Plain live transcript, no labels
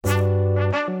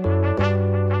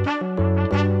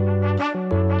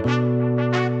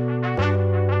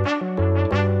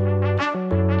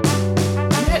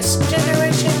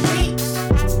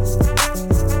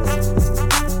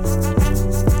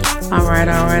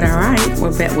right.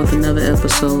 We're back with another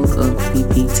episode of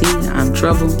PPT. I'm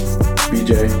Trouble.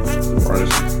 BJ.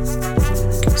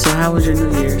 Bryson. So how was your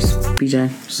New Year's, BJ?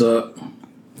 What's up?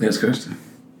 Yes, Kirsten.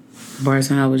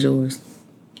 Bryson, how was yours?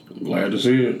 Glad to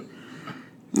see it.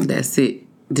 That's it.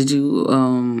 Did you,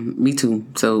 me too.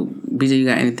 So, BJ, you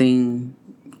got any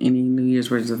New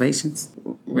Year's resolutions?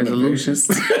 Renovations.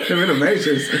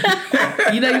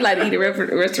 You know you like to eat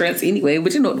at restaurants anyway,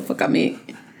 but you know what the fuck I meant.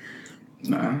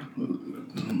 Nah.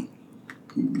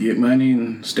 Get money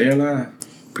and stay alive.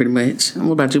 Pretty much.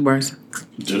 What about you, Bryson?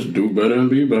 Just do better and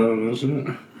be better. That's it.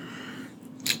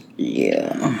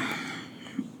 Yeah.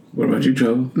 What about you,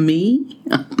 Joe? Me?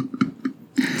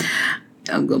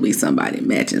 I'm gonna be somebody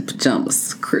matching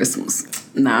pajamas Christmas.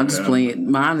 Nah, I'm just playing.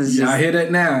 Mine is just. Y'all hear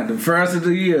that now? The first of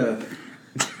the year.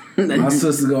 My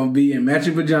sister's gonna be in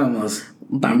matching pajamas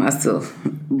by myself.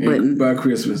 But by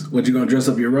Christmas. What, you gonna dress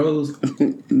up your rose?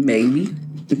 Maybe.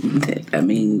 I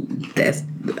mean, that's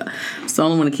the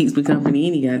only one that keeps me company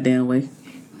any goddamn way.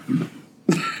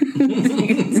 But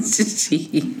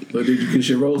did you kiss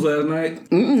your rose last night?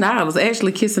 Nah, I was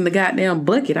actually kissing the goddamn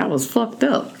bucket. I was fucked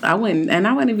up. I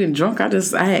wasn't even drunk. I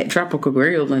had Tropical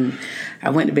Grill and I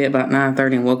went to bed about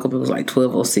 9:30 and woke up. It was like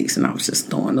 12:06 and I was just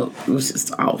throwing up. It was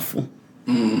just awful.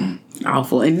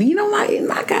 Awful. And you know,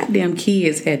 my goddamn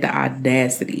kids had the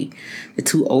audacity. The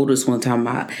two oldest one talking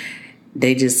about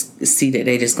they just see that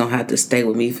they just gonna have to stay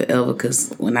with me forever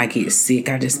because when I get sick,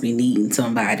 I just be needing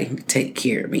somebody to take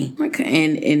care of me.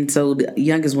 Okay. And so the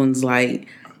youngest one's like,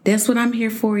 that's what I'm here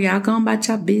for. Y'all going about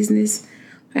your business.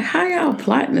 Like, how y'all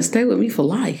plotting to stay with me for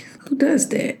life? Who does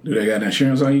that? Do they got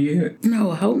insurance on you yet?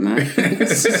 No, I hope not.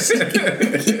 Because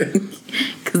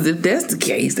if that's the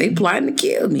case, they plotting to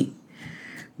kill me.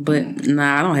 But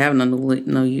nah, I don't have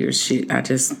no year's shit. I'm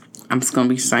just gonna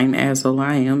be the same asshole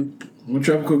I am. What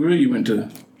Tropical Grill you went to?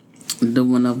 The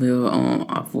one up here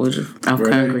off Congress.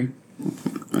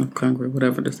 Off Congress,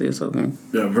 whatever this is over here.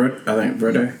 Yeah, I think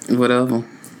Verde. Whatever.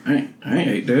 I ain't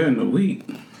ate there in a week.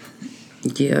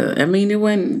 Yeah, I mean, it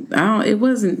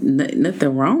wasn't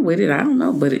nothing wrong with it. I don't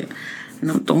know, but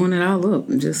I'm throwing it all up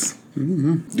and just.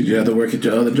 Did you have to work at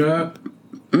your other job?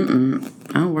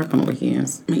 I don't work on the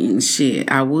weekends. I mean,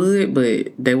 shit, I would,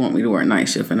 but they want me to work night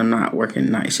shift, and I'm not working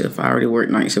night shift. I already work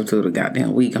night shift through the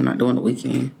goddamn week. I'm not doing the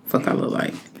weekend. Fuck, I look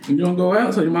like. You don't go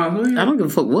out, so you might as well. I don't give a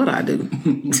fuck what I do.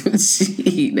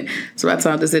 Shit. So I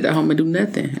tried to sit at home and do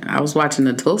nothing. I was watching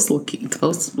the Tulsa King.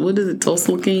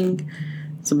 Tulsa King?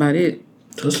 That's about it.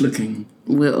 Tulsa King.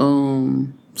 With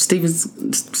Steven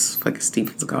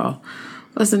Seagal.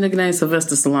 What's the nigga name?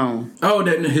 Sylvester Stallone. Oh,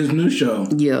 that his new show.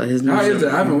 Yeah, his new show. How is it?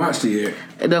 I haven't watched it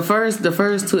yet. The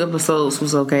first two episodes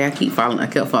was okay. I kept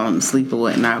falling asleep or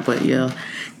whatnot. But yeah,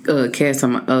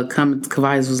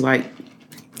 Kavai's was like,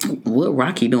 what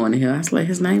Rocky doing in here? I was like,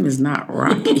 his name is not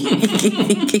Rocky.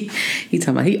 He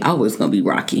talking about he always gonna be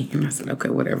Rocky. And I said, okay,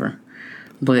 whatever.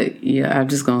 But yeah, I'm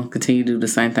just gonna continue to do the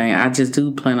same thing. I just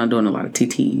do plan on doing a lot of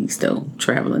TTs though,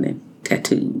 traveling and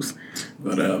tattoos.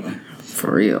 Whatever.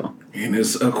 For real. And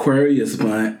it's Aquarius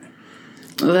month.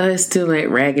 It's still at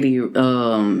raggedy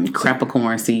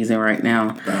crapicorn season right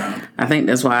now. I think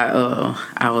that's why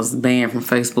I was banned from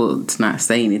Facebook to not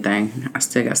say anything. I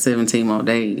still got 17 more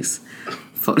days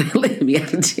before they let me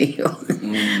out of jail.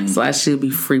 So I should be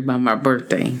free by my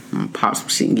birthday. I'm gonna pop some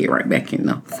shit and get right back in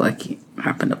the fuck it.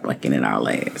 Hopping up like in it all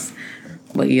ass.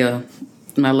 But yeah,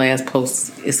 my last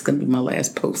post, it's gonna be my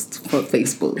last post for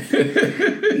Facebook.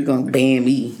 You're gonna ban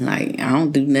me. Like, I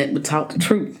don't do nothing but talk the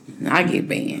truth. I get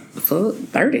banned. Fuck,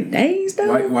 30 days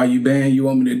though? Why you banned? You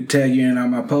want me to tag you in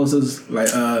on my posters? Like,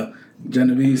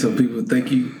 Genevieve, so people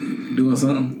think you doing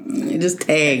something? Just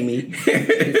tag me.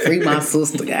 Free my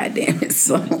sister, goddammit.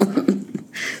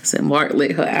 So Mark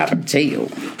let her out of jail.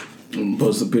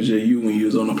 Post a picture of you when you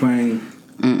was on the plane.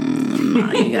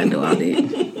 Nah, you gotta do all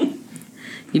that.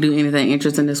 You do anything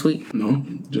interesting this week? No,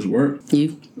 just work.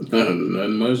 You?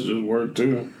 Nothing much, just work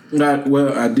too.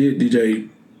 I did DJ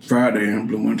Friday in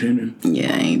Blue Montana.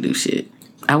 Yeah, I ain't do shit.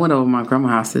 I went over to my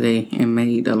grandma's house today and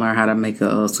learn how to make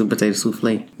a sweet potato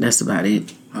souffle. That's about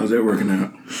it. How's that working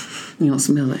out? You don't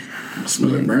smell it? I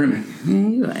smell it burning.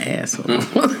 You an asshole.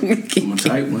 I'm a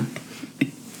tight one.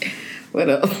 What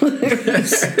up?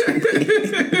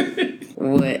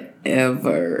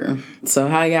 Whatever. So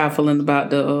how y'all feeling about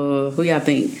the who y'all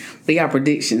think? What y'all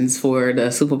predictions for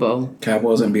the Super Bowl?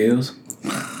 Cowboys and Bills.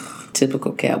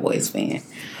 Typical Cowboys fan.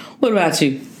 What about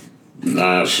you?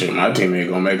 Nah, shit, my team ain't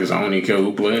gonna make it, so I don't even care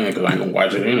who playing because I ain't gonna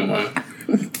watch it anyway.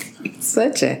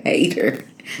 Such a hater.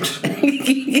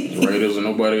 Raiders and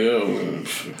nobody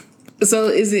else. So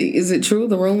is it true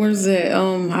the rumors that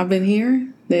I've been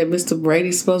hearing that Mr.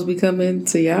 Brady's supposed to be coming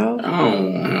to y'all? I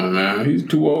don't want him, man. He's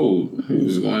too old.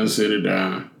 He's going to sit it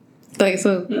down. Think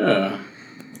so? Yeah.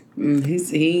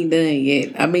 He ain't done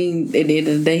yet. I mean, at the end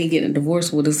of the day, he getting a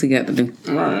divorce. What does he got to do?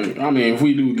 Right. I mean, if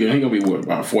we do get, he going to be, what,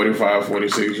 about 45,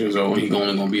 46 years old. He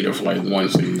only going to be there for like one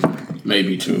season.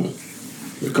 Maybe two.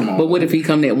 But come on. But what if he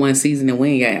come that one season and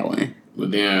we ain't got one?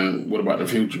 But then, what about the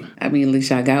future? I mean, at least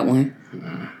y'all got one.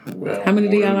 Well, How many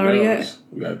do y'all already got?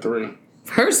 We got 3.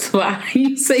 First of all,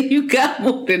 you say you got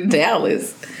more than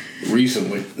Dallas.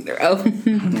 Recently. Oh,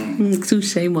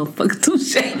 touche, motherfucker,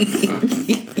 touche.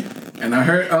 And I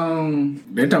heard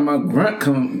they talking about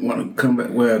Grunt want to come back.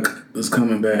 Well, is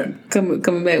coming back.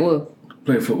 Coming back, well,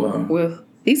 Play football. well,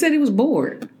 he said he was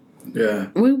bored. Yeah.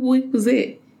 What week was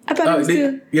it? I thought he was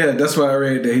still. Yeah, that's why I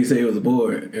read that he said he was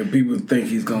bored, and people think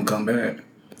he's gonna come back.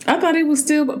 I thought he was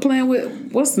still playing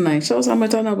with what's the name? Show us how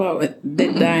much I know about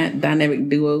that dynamic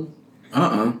duo. So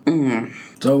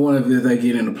I wonder if they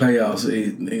get in the playoffs,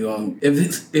 they gonna,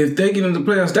 if they get in the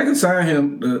playoffs, they can sign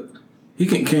him.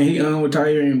 Can he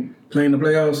retire and play in the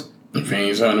playoffs? If he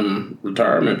ain't signing him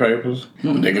retirement papers,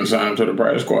 they can sign him to the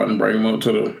practice squad and bring him up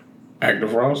to the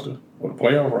active roster or the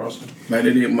playoff roster. Like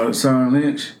they did with Marshawn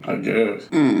Lynch. I guess.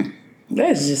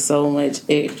 That's just so much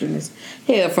extraness.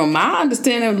 Hell, from my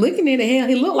understanding, looking at it, hell,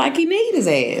 he looked like he need his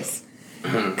ass.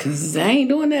 Because they ain't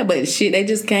doing that. But shit, they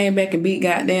just came back and beat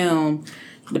goddamn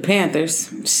the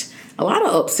Panthers. A lot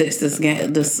of upsets this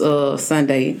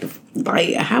Sunday.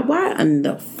 Like, why in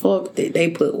the fuck did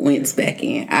they put Wentz back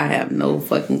in? I have no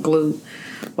fucking clue.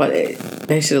 But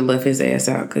they should have left his ass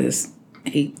out because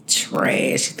he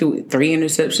trash. He threw 3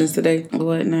 interceptions today or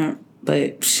whatnot.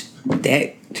 But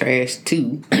that trash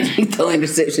too. He throw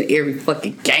interception every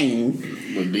fucking game.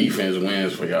 But defense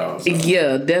wins for y'all. So.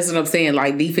 Yeah, that's what I'm saying.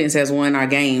 Like, defense has won our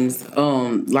games.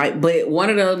 But one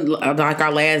of them, like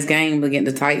our last game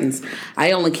against the Titans,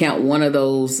 I only count one of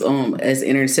those as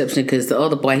interception because the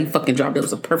other boy, he fucking dropped. It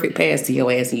was a perfect pass to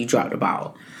your ass and you dropped the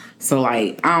ball. So,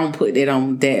 like, I don't put that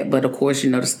on that. But, of course, you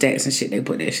know, the stats and shit, they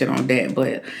put that shit on that.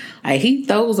 But, like, he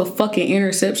throws a fucking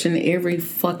interception every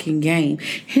fucking game.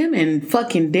 Him and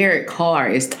fucking Derek Carr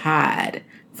is tied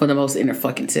for the most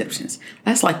interceptions.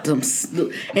 That's like them.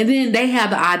 And then they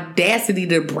have the audacity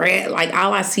to brag. Like,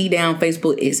 all I see down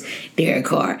Facebook is Derek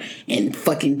Carr and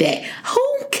fucking Dak.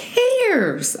 Who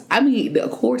cares? I mean,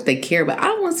 of course they care, but I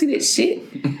don't want to see that shit.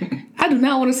 I do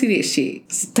not want to see that shit.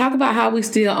 Talk about how we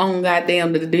still own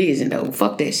goddamn the division, though.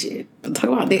 Fuck that shit. Talk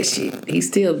about that shit. He's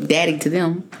still daddy to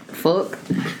them. Fuck.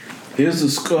 Here's the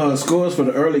scores for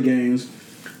the early games.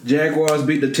 Jaguars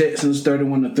beat the Texans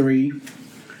 31-3.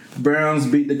 Browns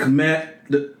beat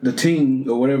the team,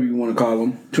 or whatever you want to call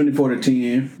them,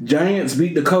 24-10. Giants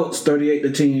beat the Colts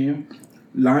 38-10.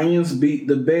 Lions beat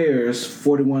the Bears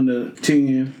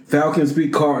 41-10. Falcons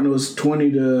beat Cardinals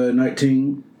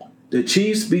 20-19. The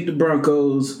Chiefs beat the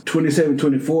Broncos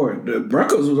 27-24. The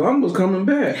Broncos was almost coming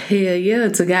back. Hell yeah,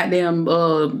 to goddamn,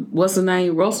 what's the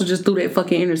name? Russell just threw that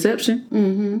fucking interception.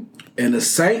 Mm-hmm. And the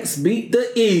Saints beat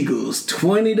the Eagles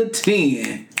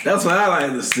 20-10. That's what I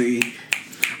like to see.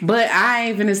 But I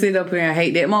ain't finna sit up here and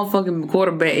hate that motherfucking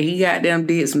quarterback. He goddamn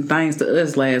did some things to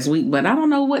us last week, but I don't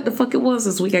know what the fuck it was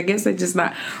this week. I guess they just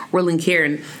not really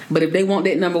caring. But if they want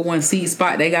that number 1 seed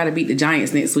spot, they got to beat the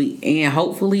Giants next week. And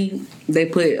hopefully they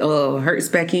put Hurts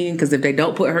back in, because if they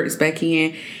don't put Hurts back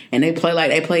in and they play like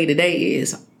they played today, it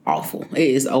is awful. It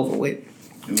is over with.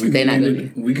 They're not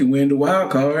good. We can win the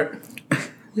wild card.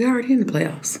 We already in the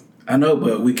playoffs. I know,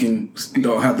 but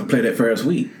don't have to play that first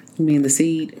week. You mean the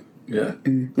seed? Yeah.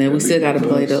 And we still got to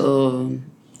play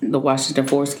the Washington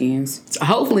Foreskins. So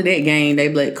hopefully that game they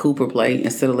let Cooper play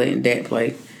instead of letting Dak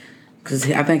play,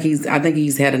 because I think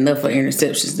he's had enough of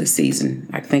interceptions this season.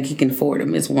 I think he can afford to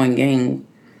miss one game.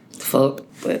 Fuck,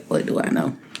 but what do I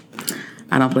know?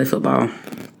 I don't play football.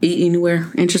 Eat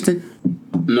anywhere interesting?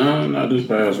 No, not this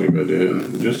past week. I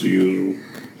did just the usual.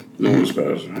 No this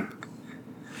past week.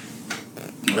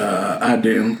 I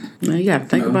didn't. No, you gotta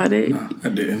think about it. No, I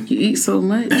didn't. You eat so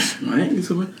much. I ain't eat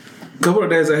so much. A couple of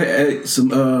days I had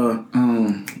some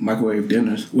microwave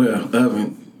dinners. Well,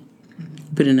 oven.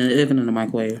 Put it in the oven in the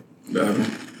microwave. The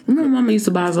oven. Remember Mama used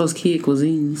to buy those kid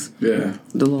cuisines? Yeah.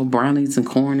 The little brownies and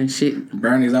corn and shit.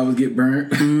 Brownies always get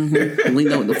burnt. Mm-hmm. We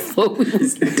know what the fuck we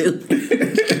was doing.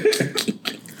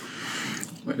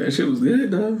 But that shit was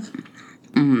good, though.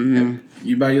 Mm-hmm.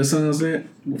 You buy your sons that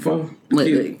before?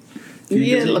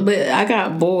 Yeah, but I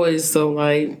got boys, so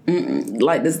like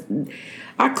this.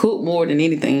 I cook more than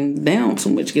anything. They don't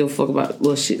too much give a fuck about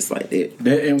little shits like that.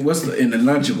 That and what's in the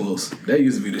Lunchables? That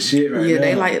used to be the shit right Yeah, now.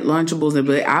 they like Lunchables,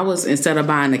 but I was, instead of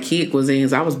buying the kid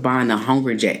cuisines, I was buying the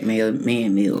Hungry Jack man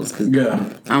meals. Cause I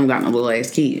don't got no little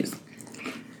ass kids.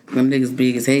 Them niggas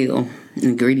big as hell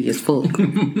and greedy as fuck.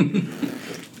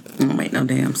 Don't make no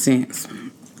damn sense.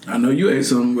 I know you ate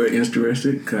something very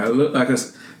interesting. Cause I look like I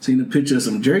seen a picture of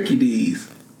some jerky D's.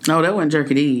 No, that wasn't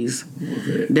Jerky D's.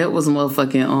 That was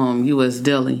motherfucking U.S.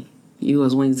 Deli.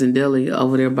 U.S. Wings and Deli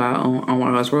over there by on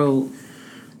White House Road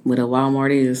where the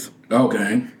Walmart is.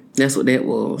 Okay. That's what that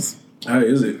was. How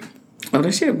is it? Oh,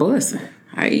 that shit busting.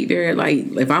 I eat there,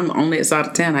 like, if I'm on that side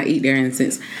of town, I eat there. And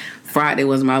since Friday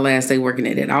was my last day working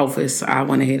at that office, I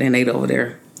went ahead and ate over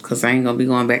there. Because I ain't going to be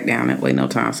going back down that way no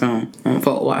time soon. I don't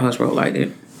fuck White House Road like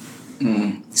that.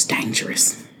 It's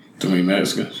dangerous. Too many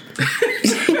Mexicans.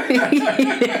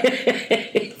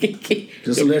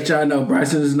 Just to let y'all know,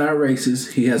 Bryson is not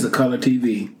racist. He has a color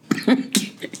TV.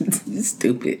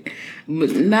 Stupid. But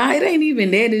nah, it ain't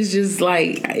even that. It's just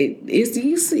like, it's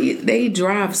you see, they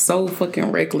drive so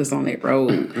fucking reckless on that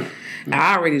road.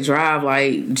 I already drive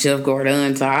like Jeff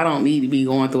Gordon, so I don't need to be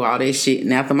going through all that shit.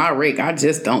 And after my wreck, I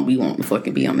just don't be wanting to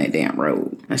fucking be on that damn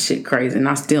road. That shit crazy. And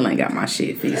I still ain't got my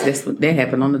shit fixed. That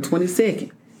happened on the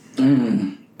 22nd.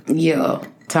 Yeah.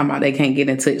 Talking about they can't get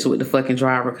in touch with the fucking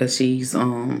driver because she's a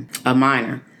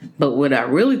minor. But what I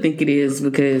really think it is,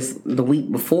 because the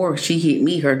week before she hit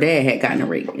me, her dad had gotten a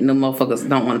wreck. And the motherfuckers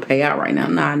don't want to pay out right now.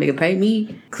 Nah, nigga, pay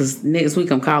me. Because next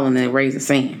week I'm calling and raising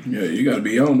sand. Yeah, you got to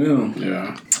be on them.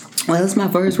 Yeah. Well, it's my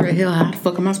first wreck. Hell, how the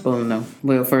fuck am I supposed to know?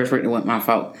 Well, first wreck, it wasn't my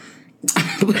fault.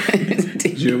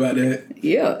 Did you hear about that?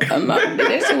 Yeah. I'm not,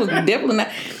 that shit was definitely not.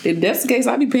 If that's the case,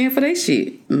 I'd be paying for that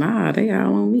shit. Nah, they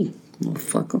all on me.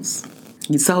 Motherfuckers.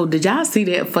 So, did y'all see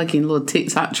that fucking little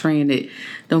TikTok trend that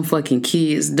them fucking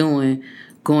kids doing,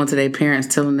 going to their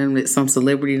parents telling them that some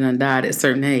celebrity done died at a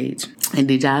certain age? And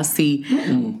did y'all see,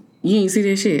 you ain't see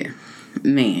that shit?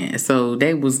 Man, so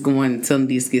they was going and telling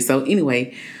these kids. So,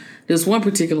 anyway, there's one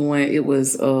particular one, it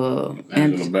was,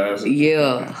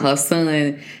 yeah, her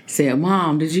son said,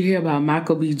 Mom, did you hear about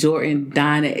Michael B. Jordan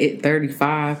dying at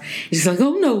 35? And she's like,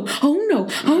 oh no.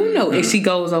 And she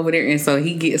goes over there, and so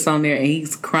he gets on there and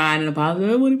he's crying and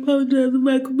apologizing. I want to apologize to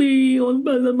Michael B. I want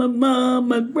to apologize to my mom,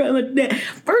 my brother, my dad.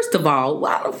 First of all,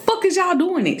 why the fuck is y'all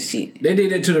doing that shit? They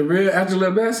did it to the real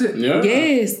Angela Bassett? Yeah.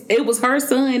 Yes, it was her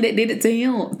son that did it to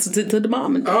him, to the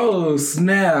mom. Oh,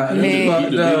 snap. Man.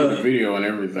 You deleted the video and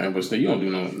everything, but still, you don't do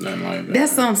nothing like that.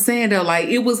 That's what I'm saying, though. Like,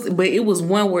 it was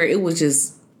one where it was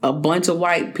just a bunch of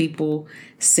white people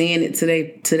saying it to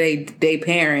their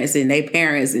parents, and they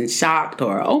parents in shocked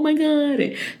or oh my god,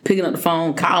 and picking up the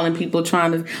phone, calling people,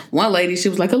 trying to. One lady, she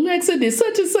was like, Alexa, did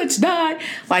such and such die?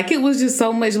 Like, it was just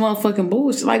so much motherfucking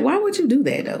bullshit. Like, why would you do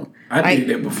that though? I did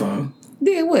that before.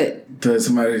 Did what? Till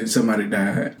somebody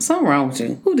died. Something wrong with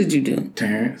you. Who did you do?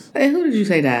 Terrence. And who did you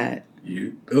say died?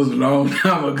 You. It was a long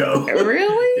time ago.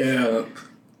 Really? Yeah.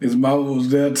 His mama was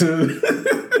there too.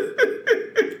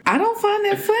 I don't find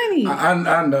that funny.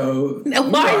 I know.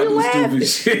 Why are you laughing?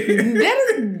 Shit. That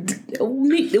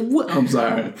is. I'm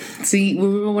sorry. See,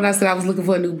 remember when I said I was looking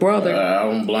for a new brother? I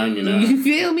don't blame you now. You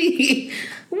feel me?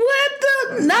 What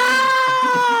the?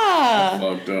 Nah.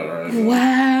 Fucked up, right?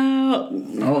 Wow. I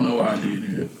don't know why I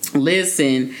did it.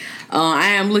 Listen, I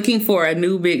am looking for a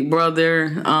new big brother.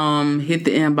 Hit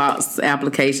the inbox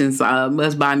applications.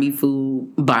 Must buy me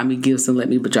food, buy me gifts, and let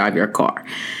me drive your car.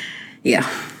 Yeah.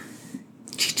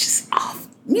 You just off.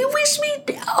 You wish me.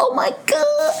 Oh my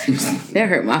god. That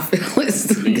hurt my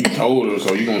feelings. You told her,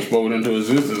 so you gonna spoke it into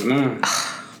existence now.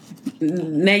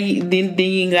 Now you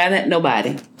ain't got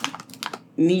nobody.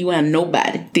 You ain't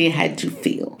nobody. Then how'd you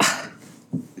feel?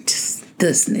 Just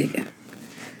this nigga.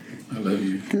 I love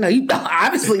you. No, you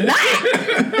obviously not.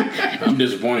 I'm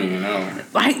disappointed, you know.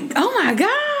 Like, oh my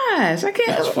gosh, I can't.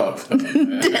 That's fucked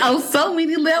up. On so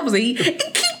many levels.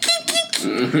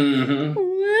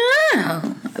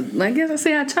 Wow. I guess I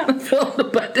say I try to feel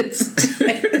about this.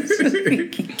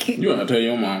 You gotta tell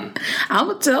your mom. I'm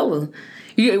gonna tell her.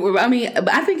 I mean,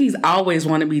 I think he's always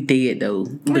want to be dead though,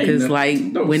 because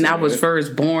when I was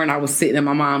first born, I was sitting in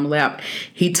my mom's lap.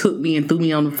 He took me and threw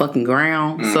me on the fucking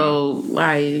ground. So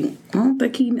like, I don't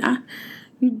think you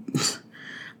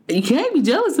can't be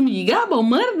jealous of me. You got more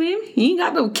money than me. You ain't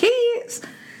got no kids.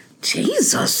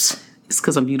 Jesus, it's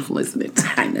because I'm beautiful, isn't it?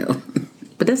 I know,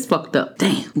 but that's fucked up.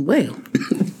 Damn. Well.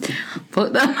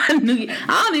 Fucked up. I don't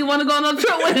even want to go on no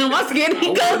trip with him. I'm scared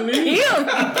he gonna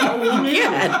kill me.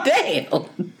 God damn.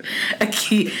 I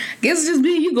guess it's just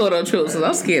me and you go on trips, so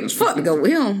I'm scared as fuck to go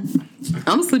with him. I'm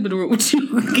gonna sleep in the room with you.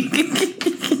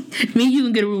 Me and you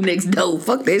can get a room next door.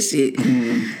 Fuck that shit.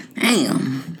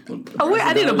 Damn. Oh, wait,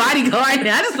 I need a bodyguard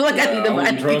now. I just feel like I need a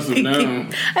bodyguard. Trust him now.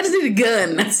 I just need a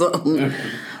gun. That's all.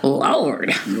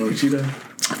 Lord. You want to cheat her?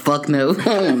 Fuck no.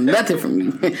 Nothing from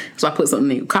me. So I put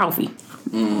something in coffee.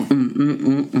 So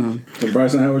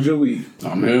Bryson, how was your week?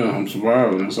 I'm here. I'm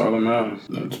surviving. That's all that matters.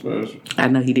 Nothing special. I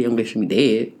know he didn't wish me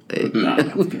dead. But Nah.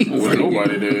 Well,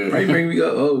 nobody did. Why you bring me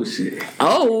up? Oh, shit.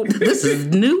 oh, this is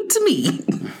new to me.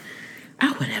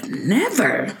 I would have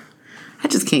never. I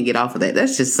just can't get off of that.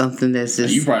 That's just something that's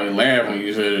just You probably laughed when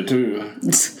you said it too.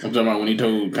 I'm talking about when he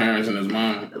told parents and his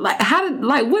mom.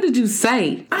 what did you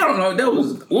say? I don't know. That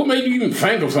was... What made you even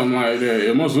think of something like that?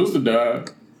 If my sister died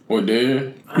or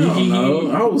dead. I don't know.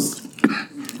 I was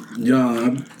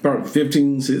young. Probably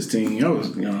 15, 16. I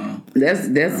was young.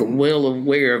 That's well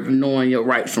aware of knowing your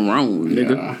rights from wrong,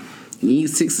 nigga. Yeah. You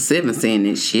 6 or 7 saying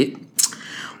that shit.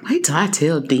 Wait till I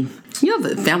tell D. You know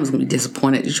the family's gonna be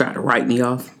disappointed you try to write me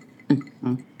off.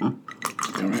 All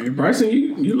right, Bryson,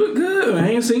 you look good. I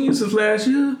ain't seen you since last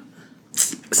year.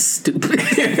 Stupid.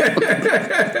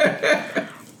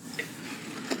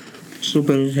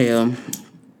 Stupid as hell.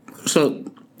 So,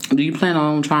 do you plan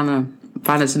on trying to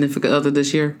find a significant other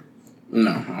this year?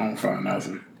 No, I don't find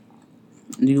nothing.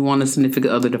 Do you want a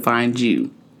significant other to find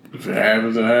you? If it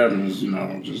happens, it happens. You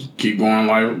know, just keep going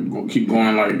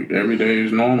like every day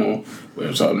is normal. But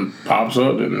if something pops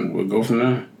up, then we'll go from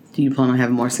there. Do you plan on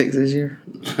having more sex this year?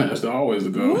 That's always the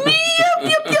goal.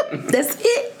 Yep. That's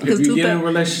it. If you get in a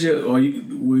relationship,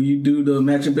 will you do the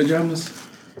matching pajamas?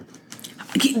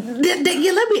 Yeah,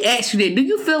 let me ask you that. Do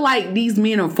you feel like these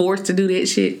men are forced to do that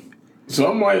shit?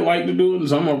 Some might like to do it, and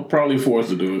some are probably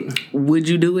forced to do it. Would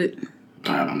you do it?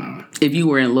 I don't know. If you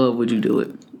were in love, would you do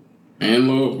it? In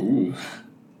love? Ooh.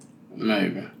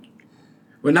 Maybe.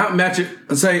 But not matching,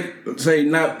 say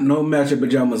not no matching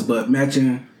pajamas, but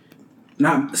matching,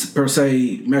 not per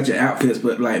se matching outfits,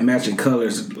 but like matching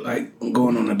colors, like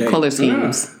going on a date. Color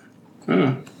schemes.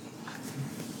 Yeah.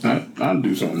 I'd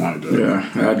do something like that. Yeah,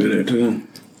 I'll do that too.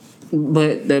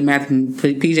 But the matching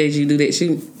PJs, you do that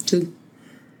shit too?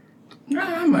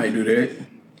 I might do that.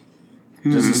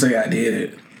 Just to say I did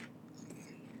it.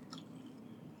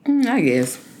 I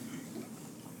guess.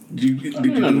 Did you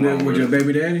do that with your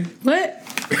baby daddy? What?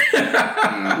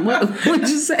 What'd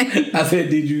you say? I said,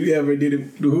 did you ever do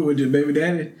it with your baby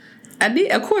daddy? I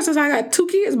did. Of course, since I got 2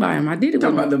 kids by him, I did it.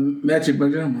 Talking about the matching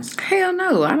pajamas. Hell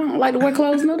no, I don't like to wear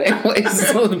clothes no damn way.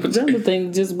 So the pajama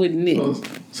thing just wouldn't it.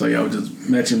 So y'all was just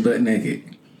matching butt naked.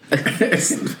 I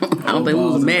don't think we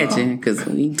was matching because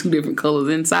we need 2 different colors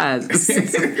and sizes.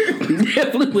 We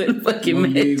definitely wouldn't fucking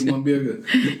One match. big, one bigger.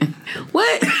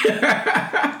 What?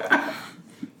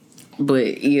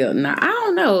 But yeah, nah, I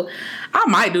don't know. I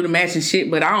might do the matching shit,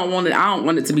 but I don't want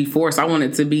it to be forced. I want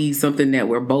it to be something that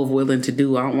we're both willing to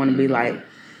do. I don't want to be like,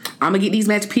 I'm gonna get these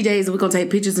match PJs and we're gonna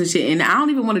take pictures and shit. And I don't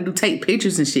even want to take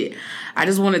pictures and shit. I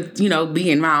just want to,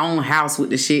 be in my own house with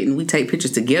the shit and we take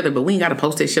pictures together. But we ain't gotta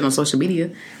post that shit on social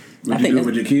media. Would you do it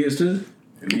with your kids too?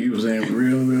 If you was in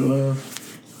real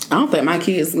love? I don't think my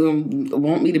kids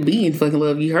want me to be in fucking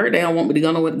love. You heard they don't want me to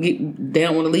go nowhere. They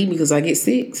don't want to leave me because I get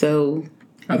sick. So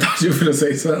I thought you were gonna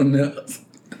say something else.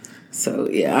 So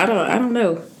yeah, I don't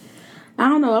know.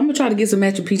 I'm gonna try to get some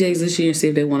matching PJs this year and see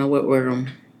if they want to wear them.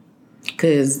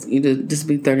 Cause this will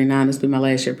be 39. This will be my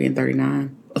last year being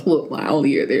 39. Look, my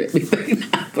only year there will be 39.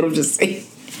 But I'm just saying,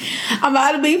 I'm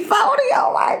about to be 40.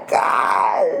 Oh my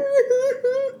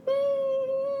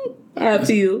god! Up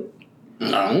to you.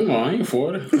 No, I ain't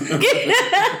 40. You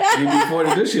be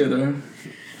 40 this year though.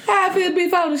 How I feel to be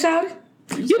 40, shawty?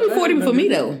 You be 40 before me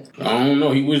though. I don't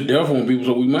know. He was deaf on people,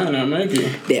 so we might not make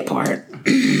it. That part.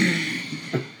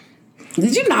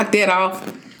 Did you knock that off?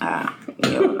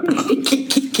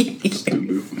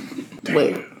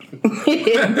 Wait.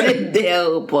 That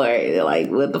whole part. Like,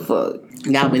 what the fuck?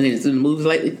 Y'all been into the movies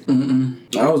lately?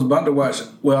 I was about to watch.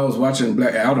 Well, I was watching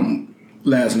Black Adam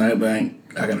last night, but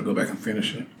I gotta go back and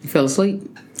finish it. You fell asleep?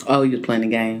 Oh, you was playing the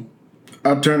game.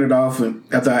 I turned it off and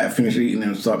after I had finished eating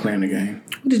and started playing the game.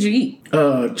 What did you eat?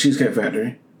 Cheesecake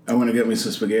Factory. I went to get me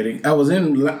some spaghetti. I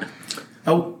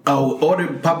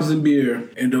ordered Papa's and beer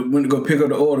and went to go pick up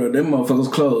the order. Them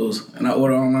motherfuckers closed and I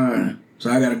ordered online. So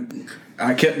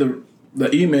I kept the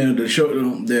email to show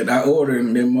them that I ordered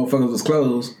and them motherfuckers was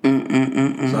closed.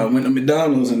 So I went to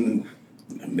McDonald's and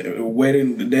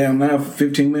waited the damn line for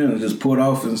 15 minutes. Just pulled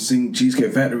off and seen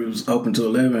Cheesecake Factory was open till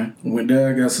 11. Went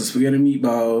there, got some spaghetti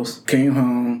meatballs, came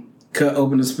home, cut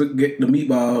open the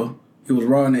meatball. It was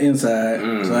raw on the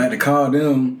inside. So I had to call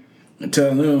them and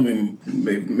tell them and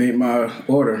they made my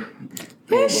order.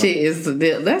 That shit is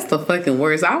that's the fucking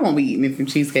worst. I won't be eating it from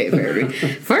Cheesecake Factory.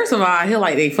 First of all, I feel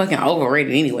like they fucking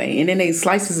overrated anyway. And then they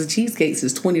slices of cheesecakes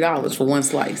is $20 for one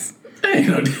slice. Ain't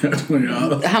no damn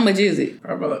 $20. How much is it?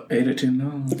 Probably like $8 or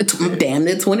 $10. Damn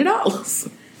near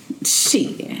 $20.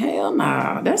 Shit, hell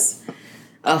nah. That's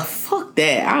fuck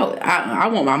that. I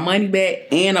want my money back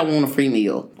and I want a free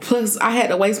meal. Plus, I had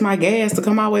to waste my gas to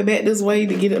come all the way back this way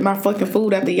to get my fucking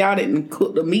food after y'all didn't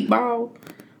cook the meatball.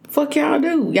 Fuck y'all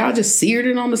do. Y'all just seared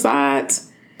it on the sides.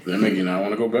 That make you not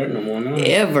want to go back no more now.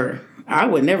 Ever. I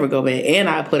would never go back. And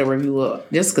I put a review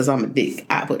up. Just because I'm a dick,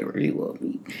 I put a review up.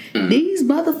 These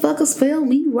motherfuckers fail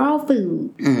me raw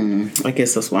food. I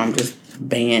guess that's why I'm just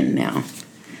banned now.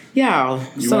 Y'all.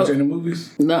 You watch any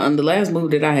movies? No, the last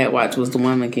movie that I had watched was The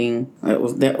Woman King. That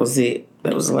was it.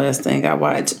 That was the last thing I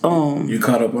watched. You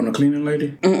caught up on the cleaning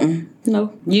lady?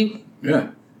 No. You?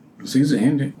 Yeah. Season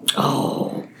ended.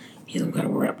 Oh. You gotta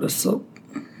wrap this up.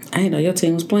 I didn't know your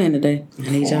team was playing today. I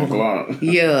need y'all to,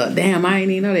 yeah, damn, I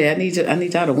ain't even know that. I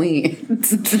need y'all to win.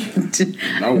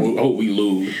 I hope we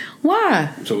lose.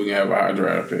 Why? So we can have a high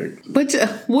draft pick. But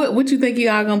what you think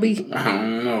y'all gonna be? I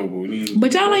don't know, but we need.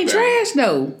 But y'all ain't trash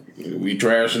though. We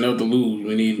trash enough to lose.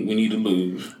 We need to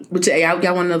lose. But y'all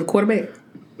want another quarterback?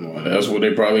 Well, that's what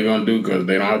they probably gonna do because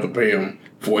they don't have to pay him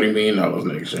 $40 million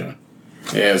next year.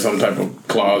 He has some type of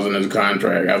clause in his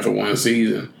contract after one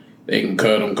season. They can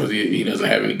cut him because he doesn't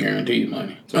have any guaranteed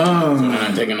money. So they're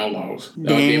not taking no loss.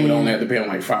 They don't have to pay him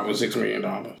like $5 or $6 million.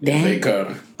 If they cut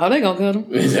him. Oh, they gonna cut him.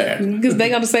 Exactly. Because they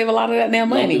gonna save a lot of that damn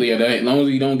money. As long as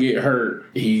he don't get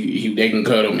hurt, they can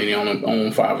cut him and he only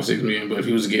own $5 or $6 million. But if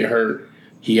he was to get hurt,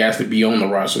 he has to be on the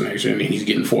roster next year and he's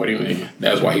getting $40 million.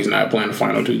 That's why he's not playing the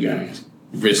final 2 games.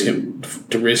 Risk him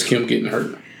getting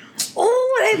hurt.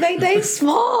 Oh, they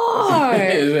smart.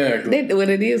 Exactly.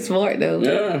 It is smart though.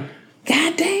 Yeah.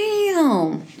 God damn.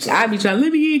 I be trying,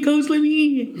 let me in, coach, let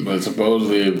me in. But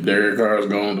supposedly if Derek Carr's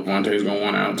gone, Devontae's gonna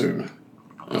want out too.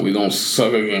 And we gonna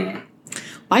suck again.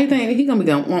 Why you think he gonna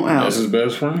be want out? That's his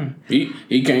best friend.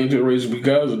 He came to the race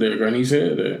because of Derek Carr and he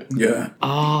said that. Yeah.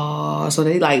 Oh, so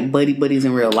they like buddies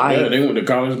in real life. Yeah, they went to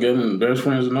college together, best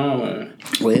friends and all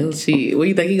that. Well, shit. Where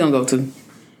you think he gonna go to?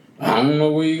 I don't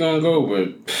know where he's gonna go, but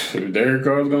if Derek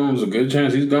Carr's gone, there's a good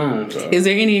chance he's gone. So. Is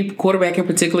there any quarterback in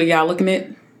particular y'all looking at?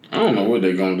 I don't know what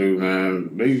they're gonna do, man.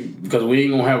 Because we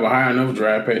ain't gonna have a high enough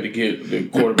draft pick to get the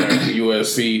quarterback from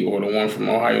USC or the one from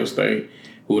Ohio State,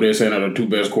 who they're saying are the 2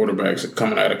 best quarterbacks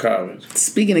coming out of college.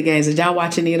 Speaking of games, did y'all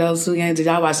watch any of those 2 games? Did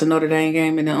y'all watch the Notre Dame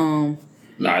game and the No,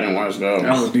 I didn't watch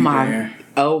that.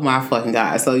 Oh my fucking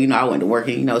God. So, I went to work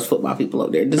and, it's football people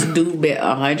up there. This dude bet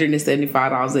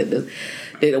 $175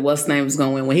 that what's name was going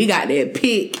to win. When he got that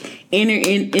pick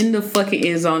in the fucking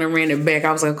end zone and ran it back,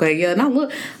 I was like, okay, yeah. Now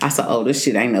look, I said, oh, this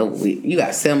shit ain't over with. You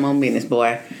got 7 more minutes,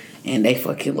 boy. And they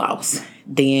fucking lost.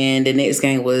 Then the next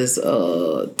game was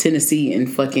Tennessee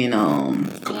and fucking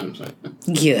Clemson.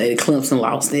 Yeah, Clemson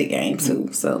lost that game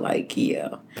too. So yeah.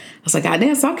 I was like, God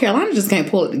damn, South Carolina just can't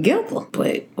pull it together.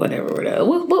 But whatever.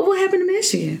 What happened to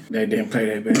Michigan? They didn't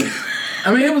play that bad.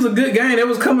 I mean, it was a good game. They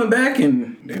was coming back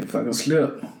and they fucking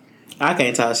slipped. I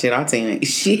can't talk shit. Our team ain't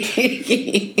shit.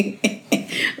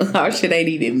 Our shit ain't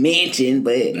even mentioned,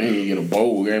 but they ain't get a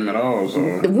bowl game at all. So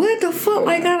what the fuck?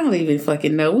 Like, I don't even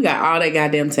fucking know. We got all that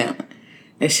goddamn talent.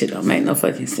 That shit don't make no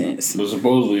fucking sense. But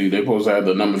supposedly they supposed to have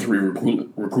the number 3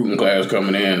 recruiting class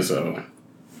coming in, so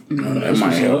that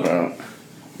might help out.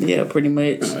 Yeah, pretty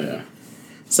much. Oh, yeah.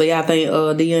 So y'all think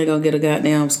Deion gonna get a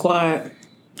goddamn squad?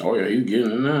 Oh yeah, he's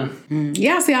getting it now.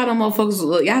 Y'all see all them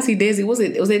motherfuckers? Y'all see Desi? Was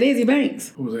it Desi Banks?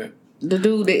 Who was that? The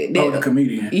dude that the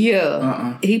comedian.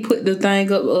 Yeah. He put the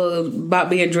thing up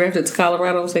about being drafted to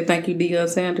Colorado. Say thank you, Deion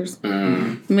Sanders.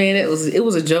 Man, it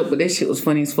was a joke, but that shit was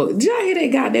funny as fuck. Did y'all hear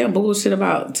that goddamn bullshit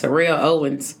about Terrell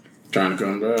Owens? Trying to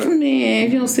come back. Man,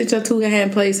 if you don't sit your 2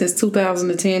 hand play since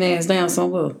 2010 ass down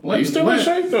somewhere. He's still in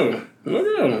shape though.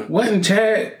 Look at him. Wasn't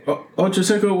Chad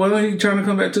Ochocinco, wasn't he trying to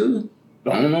come back too?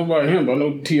 I don't know about him, but I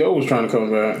know T.O. was trying to come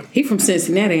back. He from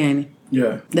Cincinnati, ain't he?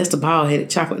 Yeah. That's the bald-headed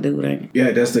chocolate dude, ain't he?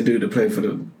 Yeah, that's the dude that played for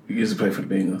he used to play for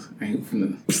the Bengals. Ain't from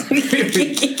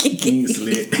the King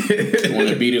Slit. The one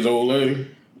that beat his old lady?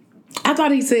 I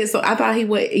thought he said so. I thought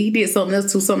he did something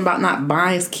else too, something about not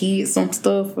buying his kids some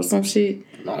stuff or some shit.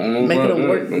 I don't know making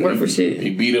about them work for shit. He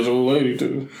beat his old lady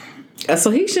too.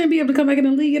 So he shouldn't be able to come back in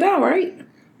the league at all, right?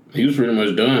 He was pretty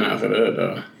much done after that,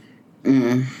 though.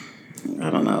 I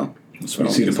don't know. You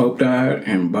see the Pope died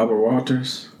and Barbara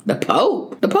Walters. The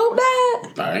Pope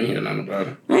died? I ain't hear nothing about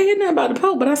it. I ain't hear nothing about the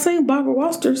Pope, but I seen Barbara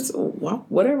Walters,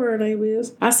 whatever her name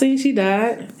is. I seen she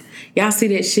died. Y'all see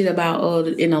that shit about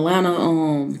in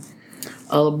Atlanta?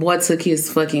 A boy took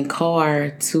his fucking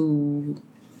car to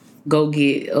go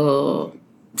get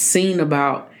seen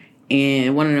about,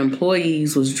 and one of the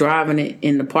employees was driving it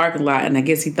in the parking lot, and I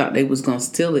guess he thought they was gonna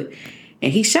steal it,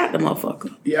 and he shot the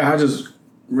motherfucker. Yeah, I just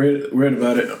read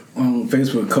about it on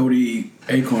Facebook. Cody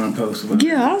Acorn posted about it.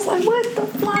 Yeah, I was like, what the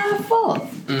flying fuck?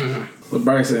 But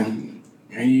Bryson,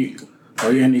 are you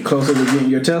any closer to getting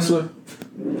your Tesla?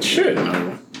 Shit,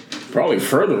 no. Probably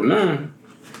further now.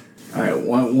 All right,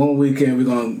 one weekend we're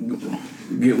gonna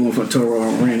get one for Toro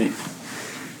and rent it.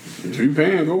 If you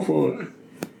paying, go for it.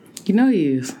 You know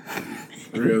he is.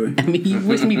 Really? I mean, you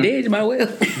wish me dead, you might well.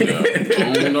 Yeah.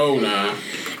 I don't know now.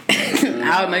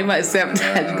 I don't know, you might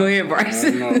sabotage. Go ahead,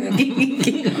 Bryson.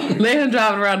 Let him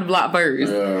drive around the block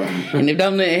first. Yeah. And if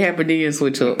don't let it happen, then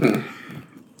switch up.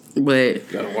 But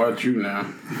Gotta watch you now.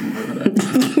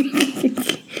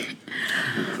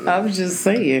 I was just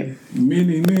saying.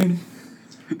 Mini.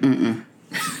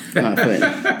 Not funny.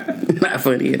 Not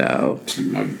funny at all.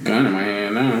 My gun in my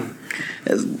hand now.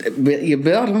 You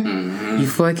better. You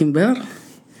fucking better.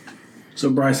 So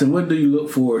Bryson, what do you look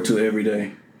forward to every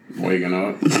day? Waking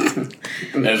up.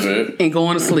 That's it. And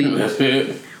going to sleep. That's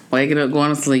it. Waking up,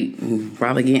 going to sleep. And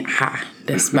probably getting high.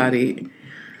 That's about it.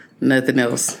 Nothing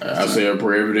else. I say a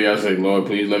prayer every day. I say, Lord,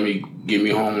 please let me get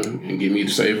me home and get me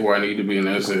safe where I need to be, and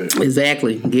that's it.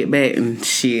 Exactly. Get back and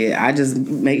shit. I just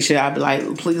make sure I be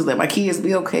like, please let my kids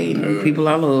be okay. And the people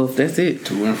I love. That's it.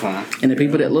 To and from. And the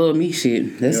people that love me,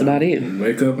 shit. That's about it.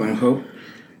 Wake up and hope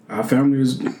our family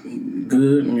is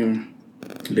good and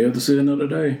live to see another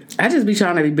day. I just be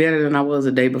trying to be better than I was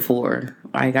the day before.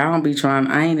 Like, I don't be trying,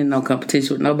 I ain't in no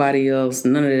competition with nobody else,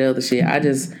 none of the other shit. I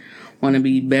just want to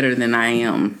be better than I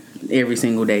am every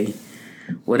single day.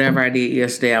 Whatever I did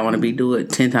yesterday, I want to do it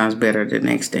 10 times better the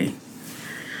next day.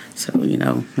 So, you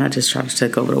know, I just try to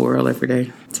take over the world every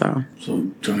day. So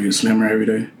trying to get slimmer every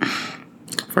day.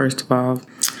 First of all,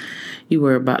 you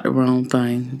worry about the wrong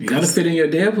thing. You gotta fit in your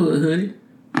Deadpool hoodie.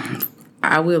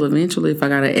 I will eventually if I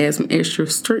gotta add some extra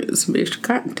strength, some extra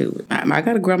cotton to it. I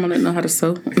got a grandma that know how to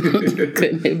sew.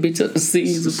 Cutting that bitch up the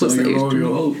seams and put some extra.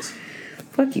 Oats.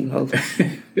 Fuck you, ho.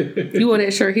 You wore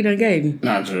that shirt he done gave me.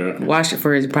 Not sure. Wash it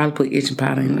first. Probably put itching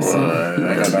powder in the sun.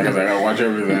 I gotta watch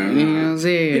everything. You know what I'm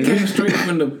saying? It came straight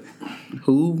from the.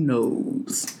 Who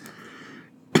knows?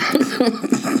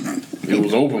 It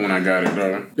was open when I got it,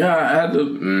 though. Yeah, I had to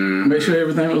make sure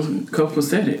everything was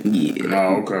copacetic. Yeah.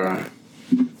 Oh, okay.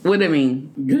 What that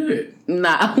mean? Good.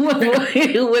 Nah. What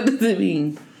does it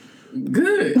mean?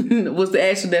 Good. What's the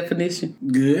actual definition?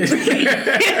 Good.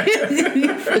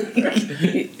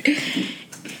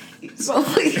 So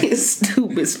fucking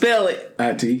stupid. Spell it.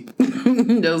 IT.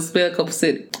 Don't spell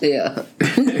copacetic. Yeah.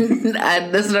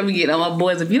 That's what I be getting on my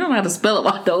boys. If you don't know how to spell it,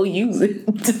 why don't use it?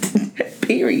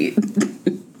 Period.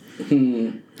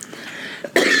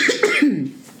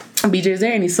 BJ, is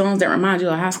there any songs that remind you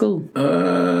of high school?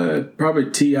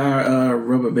 Probably T.I.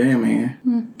 Rubber Band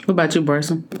Man. What about you,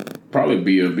 Bryson? Probably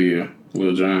Be a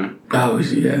Lil Jon. Oh,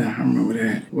 yeah, I remember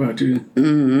that. What about you?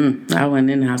 I wasn't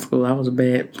in high school. I was a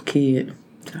bad kid.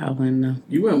 I wouldn't know.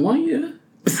 You went 1 year?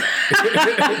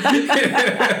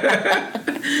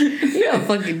 You're a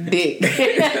fucking dick.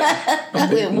 I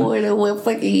went more than 1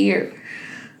 fucking year.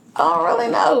 I don't really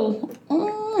know.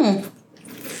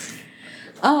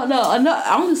 Oh no!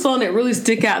 The only song that really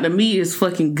stick out to me is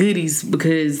fucking "Goodies"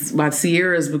 because by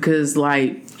Sierra's because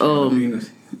like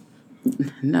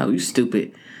no, you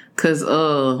stupid. Cause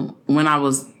when I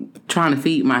was trying to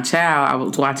feed my child, I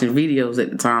was watching videos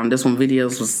at the time. This one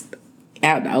videos was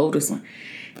out, the oldest one,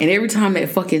 and every time that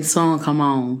fucking song come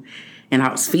on, and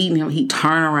I was feeding him, he'd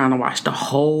turn around and watch the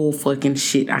whole fucking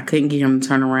shit. I couldn't get him to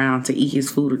turn around to eat his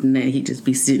food, and then he'd just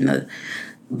be sitting there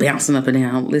bouncing up and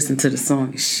down, listening to the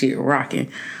song and shit,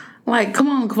 rocking. Like, come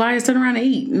on, Kavaius, turn around and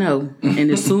eat. No. And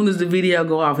as soon as the video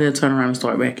go off, he'll turn around and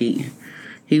start back eating.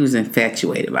 He was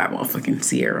infatuated by motherfucking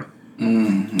Sierra. I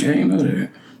didn't know that.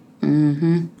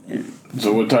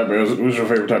 So what's your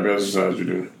favorite type of exercise you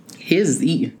do? His is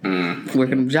eating.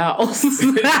 Working them jaws.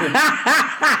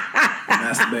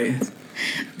 Masturbating.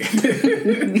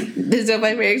 This is your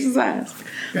favorite exercise.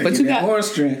 But you got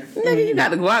horse strength. Nigga, you got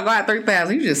to go out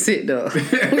 3,000. You just sit there.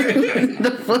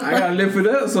 The fuck? I gotta lift it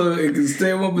up so it can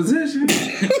stay in one position.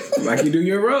 Like you do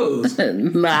your rows.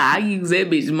 Nah, I use that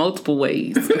bitch multiple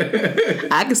ways.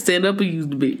 I can stand up and use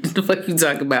the bitch. What the fuck you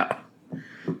talking about?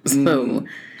 So,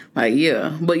 like,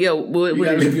 yeah. But, yo, you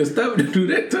gotta lift your stomach to do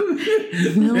that, too.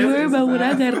 Don't worry about what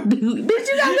I gotta do. Bitch,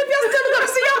 you gotta lift your stomach up to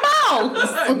see your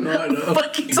balls. I know.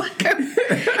 Fuck you talking about?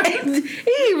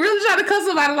 He really trying to cuss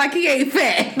somebody like he ain't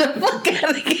fat. The fuck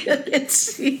out of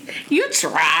here. You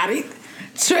tried it.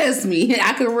 Trust me,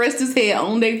 I could rest his head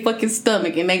on their fucking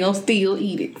stomach and they gonna still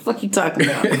eat it. Fuck you talking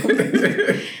about?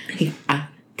 I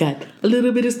got a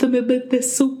little bit of stomach, but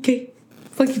that's okay.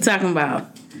 Fuck you talking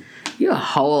about? You're a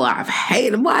whole lot of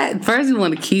hate. Boy, first you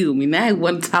want to kill me, now you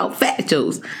want to talk fat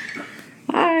jokes.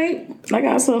 Alright, I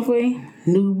got something for you.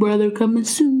 New brother coming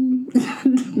soon.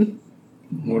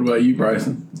 What about you,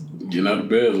 Bryson? Getting out of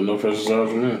bed with no fresh sauce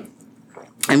from me.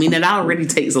 I mean, that already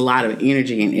takes a lot of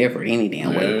energy and effort any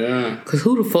damn way. Yeah. Because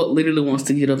who the fuck literally wants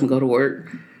to get up and go to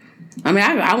work? I mean,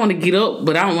 I want to get up,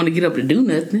 but I don't want to get up to do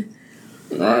nothing.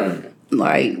 Right.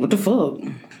 Like, what the fuck?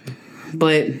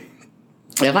 But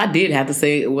if I did have to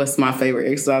say what's my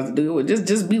favorite exercise to do, it would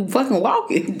just be fucking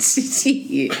walking.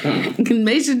 Shit.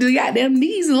 Make sure the goddamn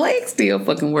knees and legs still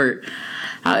fucking work.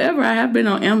 However, I have been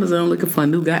on Amazon looking for a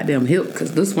new goddamn hip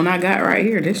because this one I got right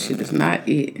here, this shit is not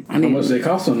it. How much they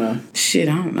cost on that? Shit,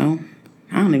 I don't know.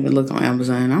 I don't even look on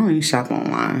Amazon. I don't even shop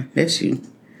online. That's you.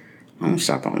 I don't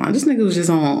shop online. This nigga was just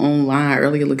online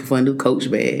earlier looking for a new Coach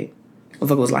bag.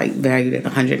 Motherfucker was like valued at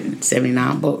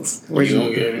 $179. You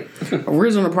don't get it.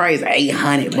 Original price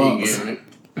 $800.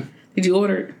 Did you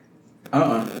order it?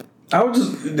 I was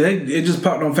just it just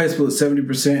popped on Facebook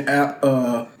 70% app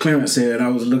clearance sale, and I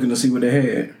was looking to see what they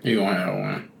had. You gonna have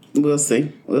one. We'll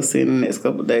see. We'll see in the next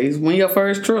couple of days. When your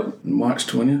first trip? March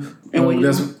 20th. And when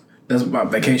that's my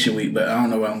vacation week, but I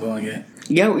don't know where I'm going yet.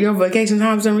 Your vacation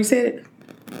times done reset it?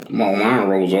 My line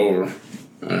rolls over.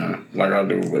 Yeah, like I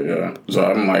do, but yeah. So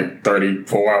I'm like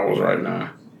 34 hours right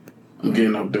now. I'm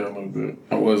getting up there a little bit.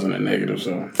 I wasn't a negative,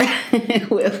 so.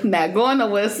 Well, not going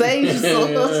nowhere. Save yourself.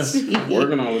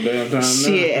 Working all the damn time now.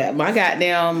 Shit, my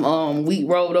goddamn week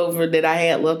rolled over that I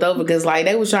had left over because like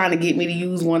they was trying to get me to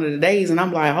use one of the days, and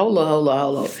I'm like, hold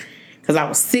up. Because I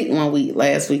was sick one week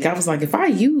last week. I was like, if I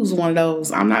use one of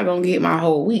those, I'm not going to get my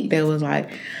whole week. They was like,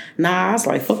 nah. I was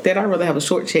like, fuck that. I'd rather have a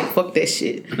short check. Fuck that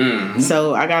shit. Mm-hmm.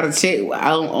 So I got a check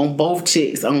on both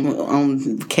checks, on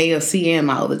KFC and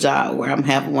my other job where I'm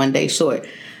having 1 day short.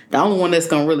 The only one that's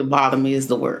going to really bother me is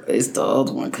the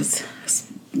other one because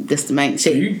that's the main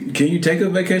check. Can you take a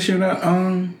vacation without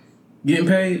getting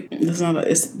paid?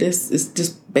 It's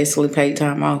just basically paid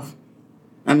time off.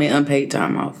 I mean, unpaid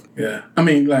time off. Yeah. I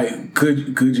mean, like, could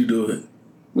you do it?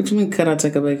 What you mean, could I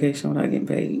take a vacation without getting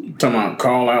paid? Talking about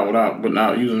call out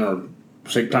without using her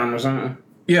sick time or something?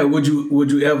 Yeah, would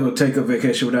you ever take a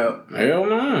vacation without? Hell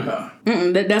no.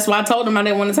 That's why I told him I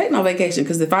didn't want to take no vacation.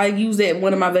 Because if I use that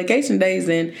one of my vacation days,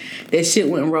 then that shit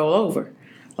wouldn't roll over.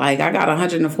 Like, I got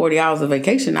 140 hours of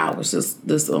vacation hours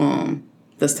this time.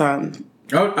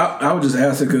 I would just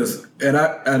ask it because at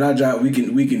our job, we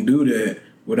can do that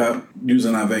without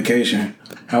using our vacation.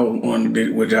 How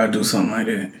would y'all do something like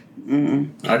that?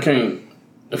 Mm-hmm. I can't.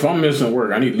 If I'm missing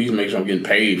work, I need to at least make sure I'm getting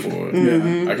paid for it.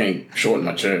 Mm-hmm. I can't shorten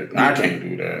my check. I can't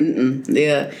do that.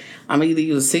 Yeah, I'm either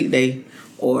use a sick day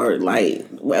or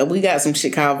we got some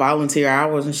shit called volunteer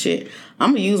hours and shit.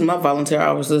 I'm gonna use my volunteer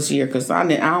hours this year because I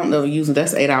don't never use it.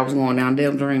 That's 8 hours going down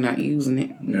damn drain not using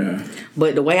it. Yeah.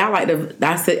 But the way I like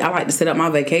to set up my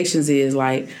vacations is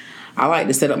like I like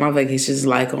to set up my vacations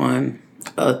like on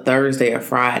a Thursday or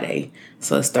Friday.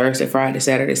 So it's Thursday, Friday,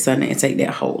 Saturday, Sunday, and take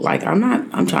that whole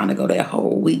I'm trying to go that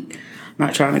whole week. I'm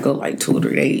not trying to go like 2 or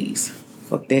 3 days.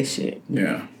 Fuck that shit.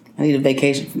 Yeah. I need a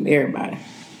vacation from everybody.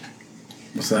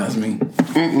 Besides me.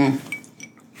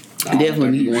 I definitely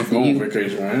need one from you.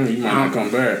 Vacation, man. You might not come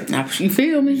back. You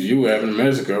feel me? You having in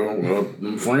Mexico with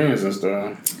them friends and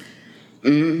stuff.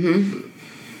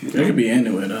 Mm-hmm. It could be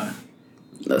anywhere though.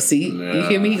 Let's see. Yeah. You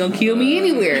hear me? He gonna kill me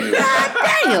anywhere. God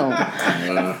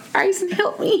damn. Bryson,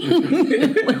 help me.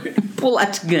 Pull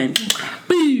out your gun.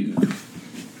 Boo.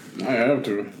 I have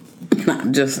to.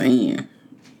 I'm just saying.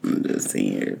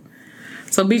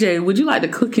 So, BJ, would you like to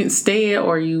cook instead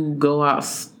or you go out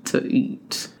to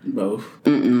eat? Both.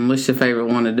 What's your favorite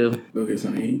one to do? Go get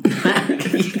something to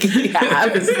eat.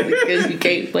 Obviously, because you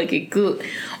can't fucking cook.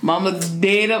 Mama's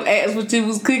dead up asked what you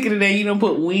was cooking today. You done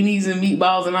put weenies and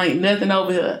meatballs and ain't nothing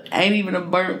over here. Ain't even a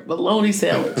burnt bologna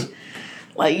sandwich.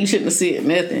 Like, you shouldn't have said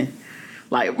nothing.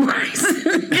 Like, rice.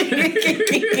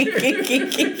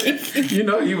 You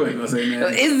know you ain't gonna say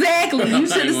nothing. Exactly. You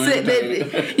should have said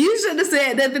that. You shouldn't have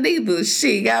said nothing either.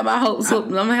 Shit, got my hopes up.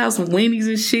 I'm gonna have some weenies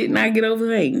and shit and I get over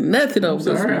there. Ain't nothing over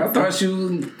there. I thought she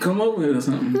would come over here or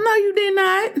something. No, you did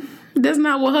not. That's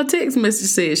not what her text message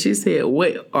said. She said,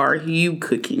 "What are you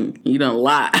cooking?" You don't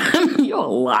lie. You're a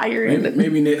liar.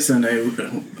 Maybe next Sunday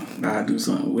I'll do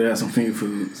something. We'll have some finger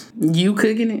foods. You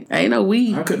cooking it? Ain't no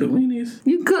weed. I cook the weenies.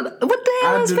 You cook. What the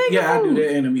hell is finger food? Yeah, I do that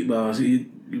and the meatballs.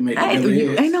 You make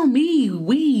ain't no me.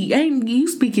 We ain't you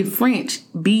speaking French.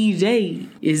 BJ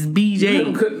is BJ. You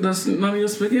haven't cooked none of your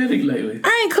spaghetti lately.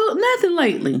 I ain't cooked nothing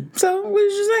lately. So what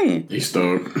is you saying? He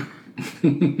stuck.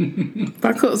 If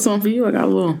I cook something for you, I got a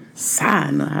little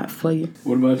side note for you.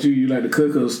 What about you? You like to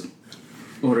cook or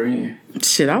order in?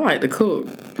 Shit, I like to cook.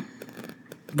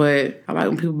 But I like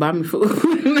when people buy me food.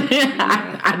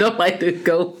 I don't like to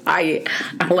go buy it.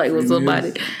 I like when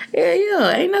somebody...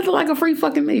 Yeah. Ain't nothing like a free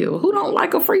fucking meal. Who don't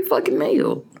like a free fucking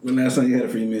meal? When last time you had a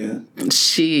free meal?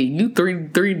 Shit, you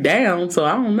three down, so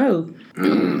I don't know.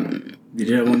 Did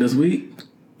you have one this week?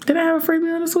 Did I have a free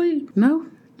meal this week? No.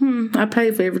 I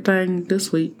paid for everything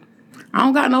this week. I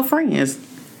don't got no friends.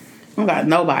 I don't got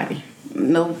nobody.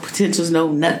 No potentials,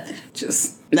 no nothing.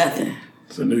 Just nothing.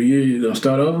 So New Year, you gonna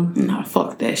start over? Nah,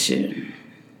 fuck that shit.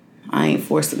 I ain't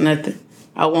forcing nothing.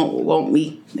 I want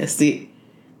me. That's it.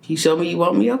 You show me you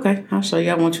want me, okay. I'll show you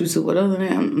I want you to. But other than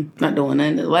that, I'm not doing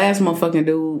nothing. The last motherfucking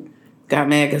dude got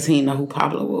mad because he didn't know who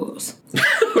Pablo was.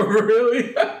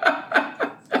 Really?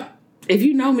 If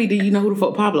you know me, then you know who the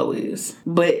fuck Pablo is.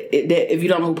 But if you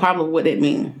don't know who Pablo, what that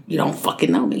mean? You don't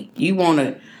fucking know me. You want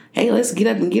to, hey, let's get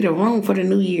up and get a room for the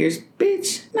New Year's.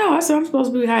 Bitch. No, I said I'm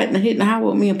supposed to be hitting the high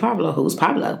with me and Pablo. Who's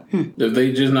Pablo? If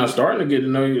they just not starting to get to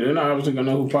know you, they're not obviously going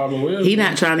to know who Pablo is. He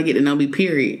not trying to get to know me,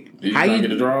 period. Did you not get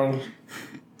the draws?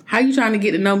 How you trying to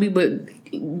get to know me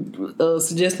but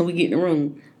suggesting we get in the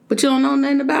room? But you don't know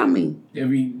nothing about me.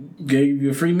 Have he gave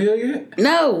you a free meal yet?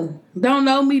 No. Don't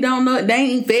know me, don't know. They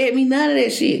ain't fed me none of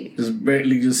that shit. Just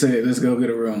barely just said, let's go get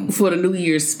a room. For the New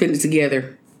Year's, spend it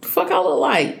together. The fuck I look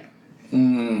like?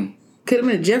 Could have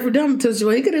been a Jeffrey Dahmer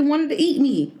situation. He could have wanted to eat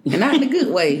me. And not in a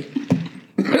good way.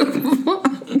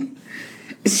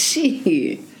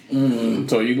 Shit.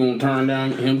 So you gonna turn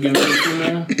down him getting you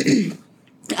now?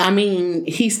 I mean,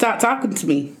 he stopped talking to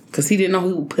me because he didn't know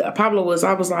who Pablo was.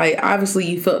 I was like, obviously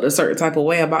you felt a certain type of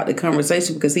way about the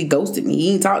conversation because he ghosted me.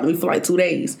 He ain't talked to me for like 2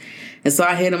 days. And so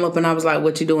I hit him up and I was like,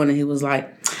 what you doing? And he was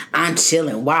like, I'm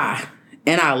chilling. Why?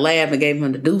 And I laughed and gave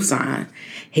him the do sign.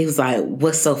 He was like,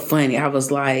 what's so funny? I was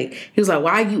like, he was like,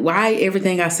 why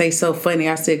everything I say so funny?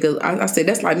 I said, cause I said,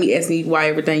 that's like me asking you why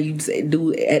everything you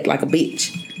do act like a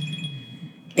bitch.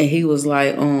 And he was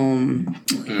like,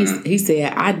 he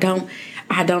said, I don't.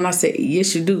 I said,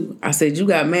 yes, you do. I said, you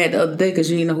got mad the other day because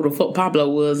you didn't know who the fuck Pablo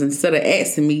was. Instead of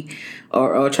asking me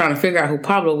or trying to figure out who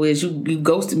Pablo is, you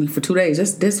ghosted me for 2 days.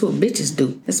 That's what bitches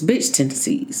do. That's bitch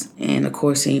tendencies. And, of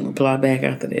course, he didn't reply back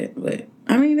after that. But,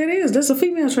 I mean, that's a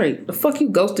female trait. The fuck you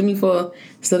ghosted me for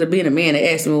instead of being a man and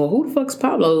asking me, well, who the fuck's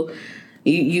Pablo?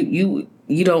 You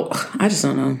don't, I just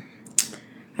don't know.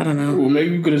 I don't know. Well,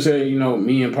 maybe you could have said,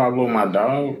 me and Pablo, my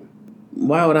dog.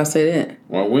 Why would I say that?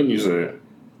 Why wouldn't you say it?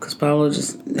 Because Pablo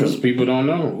just... Because people don't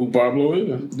know who Pablo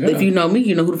is. Yeah. If you know me,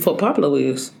 you know who the fuck Pablo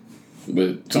is.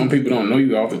 But some people don't know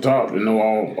you off the top and know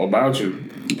all about you.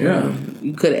 Yeah.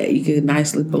 You could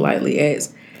nicely, politely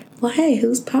ask, well, hey,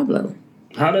 who's Pablo?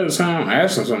 How does it sound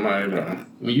asking somebody, though?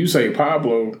 When you say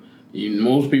Pablo,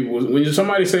 most people... When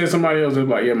somebody says somebody else, it's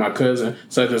like, yeah, my cousin,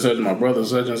 such and such, my brother,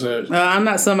 such and such. I'm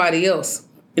not somebody else.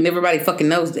 And everybody fucking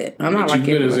knows that. I'm not like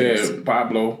everybody else. You could have said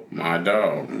Pablo, my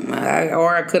dog.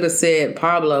 Or I could have said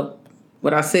Pablo.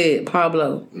 But I said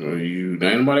Pablo. Ain't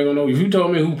nobody gonna know. If you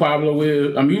told me who Pablo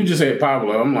is, I mean, you just said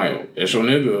Pablo. I'm like, that's your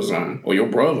nigga or something. Or your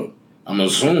brother. I'm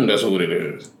assuming that's who it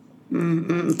is.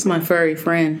 It's my furry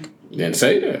friend. Then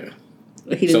say that.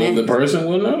 He didn't the person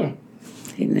will know.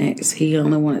 He didn't ask. He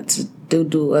only wanted to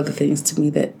do other things to me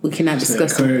that we cannot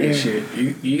discuss on air. Shit.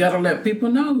 You gotta let people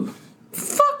know.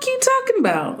 Fuck you talking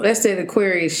about? That's that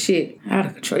Aquarius shit. Out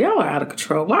of control. Y'all are out of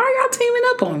control. Why are y'all teaming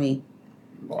up on me?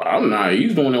 Well, I'm not.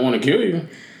 He's the one that want to kill you.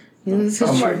 This is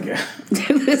true. My God.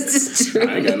 This is true.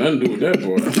 I ain't got nothing to do with that,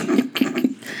 boy.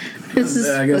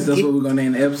 I guess that's what we're going to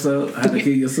name the episode, How to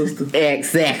Kill Your Sister.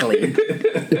 Exactly.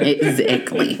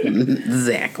 Exactly.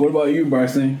 What about you,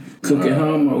 Bryson? Cook at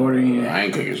home or order in? I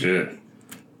ain't cooking shit.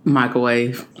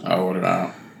 Microwave. I order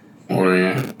out. Order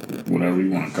in. Whatever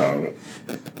you want to call it.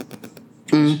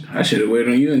 I should have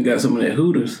waited on you and got some of that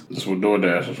Hooters. That's what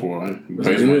DoorDash is for.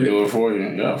 Basically do it for you.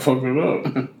 Yeah, I fucked it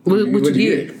up. What you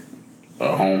get?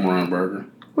 A home run burger.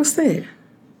 What's that?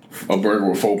 A burger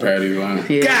with 4 patties on it.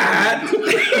 Yeah. God!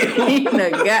 In the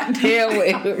goddamn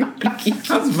way.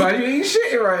 I'm surprised you ain't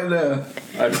shit right now.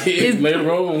 I did later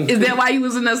on. Is that why you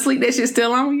was in that sleep? That shit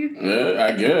still on you? Yeah,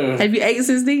 I guess. Have you ate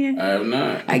since then? I have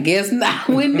not. I guess not.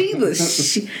 With neither.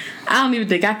 Shit. I don't even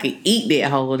think I could eat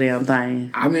that whole damn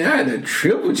thing. I mean, I had a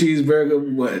triple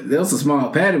cheeseburger. What? That was a small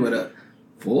patty with a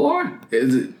 4?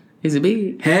 Is it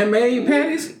big? Handmade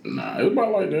patties? Nah, it was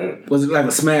about like that. Was it like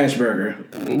a smash burger?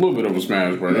 A little bit of a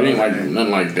smash burger. It ain't like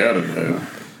nothing like that.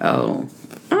 Oh.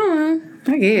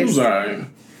 I It guess. was alright.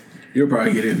 You'll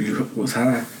probably get it if you was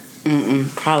high.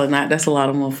 Probably not. That's a lot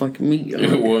of motherfucking meat.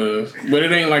 It was. But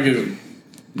it ain't like it's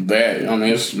that. I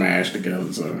mean, it's smashed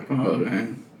together, so. Oh,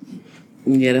 man.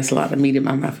 Yeah, that's a lot of meat in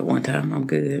my mouth at one time. I'm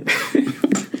good.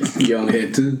 You only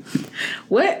had 2.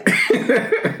 What?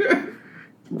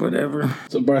 Whatever.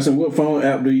 So, Bryson, what phone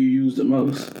app do you use the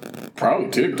most?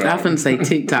 Probably TikTok. I finna say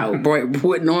TikTok.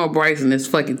 What Nora Bryson is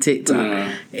fucking TikTok.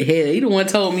 Hell, he the one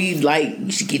told me, like,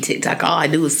 you should get TikTok. All I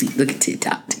do is look at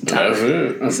TikTok. That's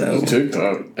it. That's So-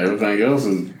 TikTok. Everything else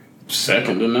is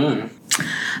second to none.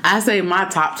 I say my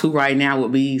top 2 right now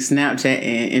would be Snapchat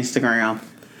and Instagram.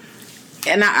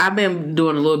 And I've been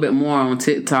doing a little bit more on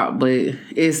TikTok, but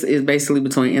it's basically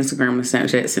between Instagram and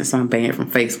Snapchat since I'm banned from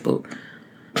Facebook.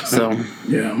 So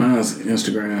Yeah, mine's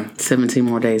Instagram. 17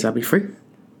 more days, I'll be free.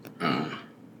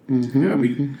 Yeah,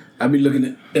 I be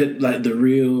looking at like the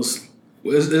reels.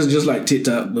 It's just like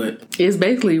TikTok, but It's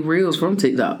basically reels from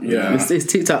TikTok. Yeah. It's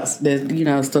TikToks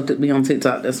that, stuff that be on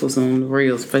TikTok. That's what's on the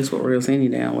reels, Facebook reels any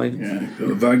damn way. yeah,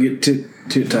 if I get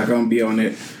TikTok, I'm gonna be on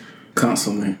it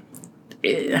constantly.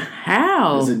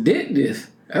 How? It's addictive.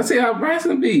 I see how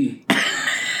Bryson be.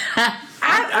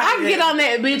 I get on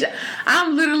that bitch.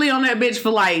 I'm literally on that bitch for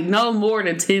like no more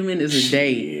than 10 minutes a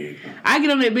day. I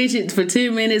get on that bitch for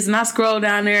 10 minutes and I scroll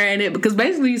down there and because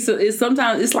basically it's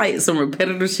sometimes it's like some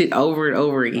repetitive shit over and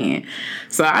over again.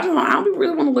 So I don't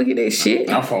really want to look at that shit.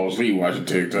 I fall asleep watching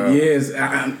TikTok. Yes,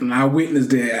 I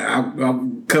witnessed that.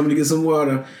 I'm coming to get some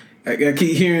water. I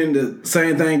keep hearing the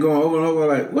same thing going over and over.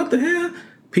 Like, what the hell?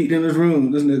 Peeked in this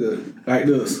room. This nigga like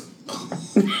this.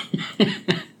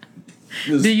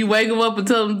 Do you wake him up and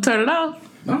tell him to turn it off?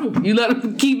 No. You let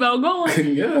him keep on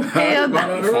going? Yeah. Hell no.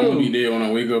 I I'm gonna be dead when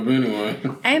I wake up anyway.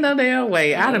 Ain't no damn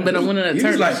way. I'd have been a winner to He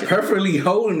turn was that like shit. perfectly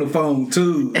holding the phone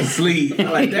too, asleep.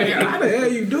 I'm like, damn, how the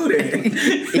hell you do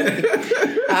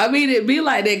that? I mean, it be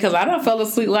like that because I done fell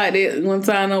asleep like that one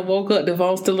time. I woke up, the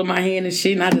phone still in my hand and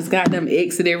shit, and I just got them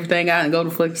exit everything out and go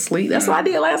to fucking sleep. That's what I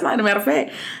did last night. As a matter of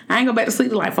fact, I ain't go back to sleep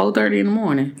till like 4:30 in the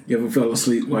morning. You ever fell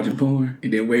asleep watching porn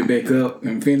and then wake back up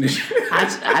and finish?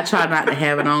 I try not to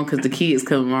have it on because the kids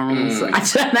come in my room, so I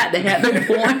try not to have the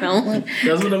porn on.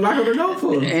 That's what the lock of the door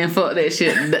for. And fuck that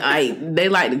shit. They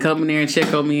like to come in there and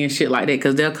check on me and shit like that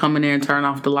because they'll come in there and turn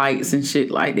off the lights and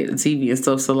shit like that, the TV and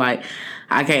stuff. So like,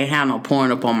 I can't have no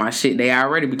porn up on my shit. They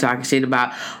already be talking shit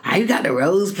about how you got the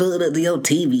rose plugged up to your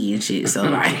TV and shit. So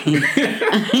like,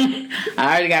 I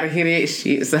already gotta hear that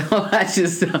shit. So I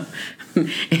just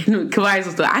and Kawhi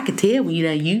was like, I could tell when you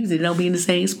done use it. Don't be in the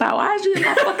same spot. Why is you in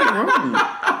my fucking room?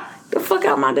 Get the fuck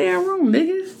out my damn room,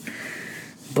 niggas.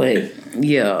 But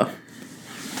yeah,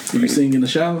 You sing in the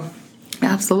shower?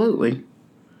 absolutely.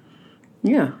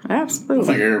 Yeah, I absolutely.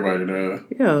 think everybody does.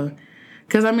 Yeah.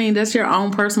 Because, I mean, that's your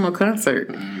own personal concert.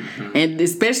 And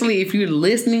especially if you're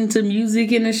listening to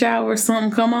music in the shower,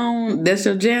 something come on, that's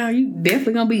your jam, you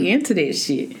definitely going to be into that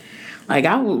shit. Like,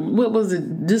 what was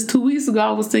it? Just 2 weeks ago,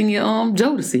 I was singing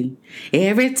Jodeci.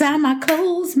 Every time I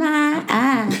close my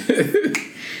eyes.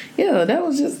 Yeah, that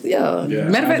was just, yeah. Yeah,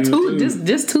 Matter of I fact, do too.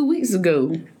 just 2 weeks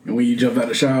ago. And when you jump out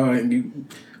the shower and you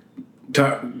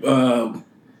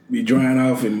be drying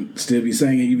off and still be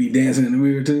singing, you be dancing in the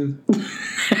mirror too?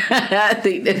 I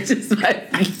think that's just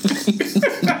might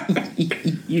be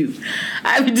you.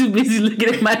 I've been too busy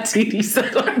looking at my titties, so I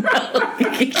don't know.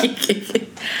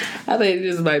 I think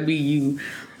this might be you.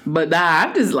 But nah,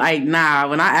 I'm just like, when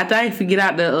after I get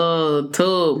out the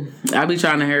tub, I be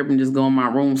trying to hurry up and just go in my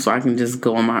room so I can just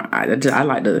go in my. I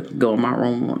like to go in my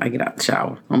room when I get out the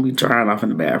shower. I don't be drying off in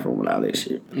the bathroom with all that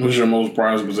shit. What's your most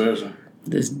prized possession?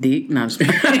 This dick, no, I'm just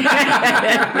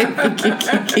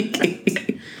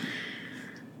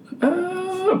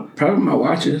Probably my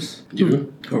watches.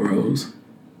 You? Or Rose.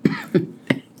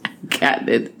 got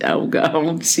that. Oh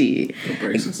God, shit. Or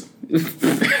braces.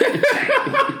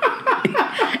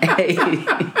 Hey,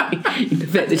 the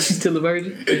fact that she's still a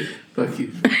virgin. Fuck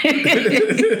you.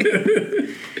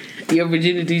 Your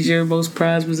virginity's your most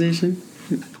prized possession?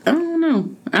 I don't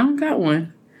know. I don't got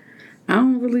one.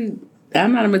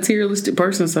 I'm not a materialistic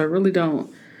person, so I really don't.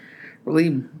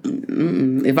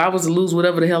 If I was to lose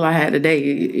whatever the hell I had today,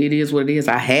 it is what it is.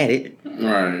 I had it.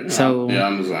 Right. So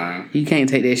I'm the same. You can't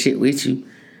take that shit with you.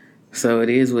 So it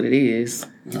is what it is.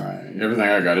 All right. Everything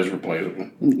I got is replaceable.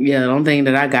 Yeah, the only thing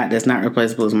that I got that's not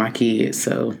replaceable is my kids.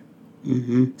 So,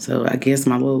 so I guess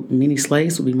my little mini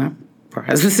slaves will be my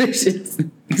prized possessions.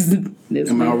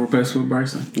 Am I replaceable,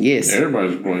 Bryson? Yes.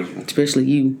 Everybody's replaceable. Especially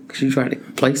you, because you tried to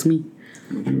replace me.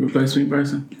 Would you replace me,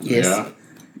 Bryson? Yes. Yeah.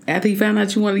 After he found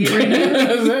out you wanted to get rid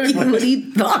of me, what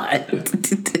he thought.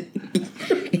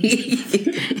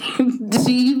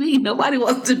 See, you mean Nobody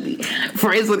wants to be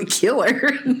friends with a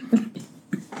killer.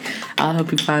 I'll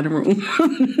help you find a room.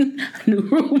 A new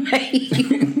roommate.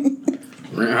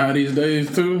 Rent high these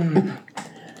days too.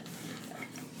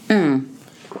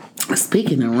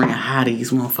 Speaking of rent high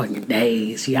these motherfucking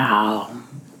days, y'all.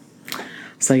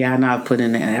 So y'all know I put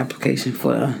in an application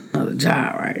for another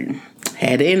job, right?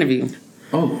 Had an interview.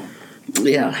 Oh.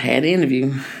 Yeah, had an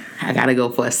interview. I gotta go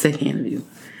for a second interview.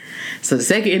 So the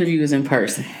second interview is in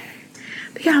person.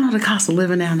 Do y'all know the cost of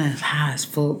living down there is high as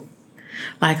fuck?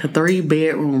 Like a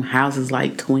 3-bedroom house is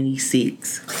like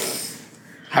 26.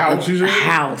 House, you said?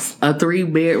 House. A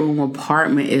 3-bedroom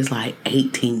apartment is like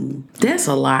 18. That's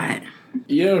a lot.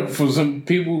 Yeah, for some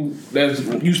people that's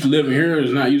used to living here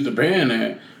is not used to paying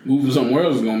that. Moving somewhere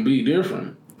else is gonna be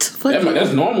different.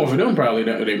 That's normal for them probably.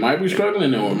 They might be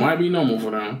struggling or it might be normal for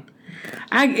them.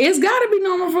 It's gotta be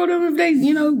normal for them if they,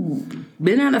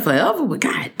 been out there forever, but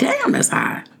goddamn, that's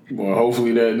high. Well,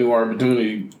 hopefully that new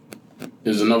opportunity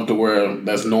is enough to where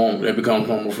that's normal. That becomes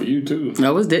normal for you too.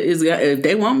 No, if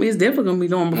they want me, it's definitely gonna be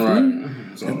normal for me.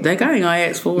 So, I think I ain't gonna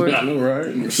ask for it. I know,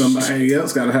 right? Somebody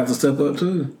else gotta have to step up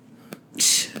too.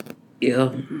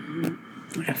 Yeah.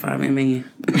 I gotta find me a man.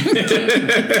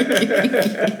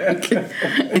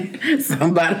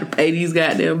 Somebody to pay these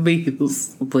goddamn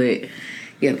bills. But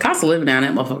yeah, the cost of living down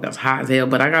that motherfucker's high as hell.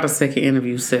 But I got a second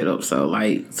interview set up. So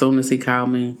like as soon as he call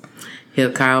me,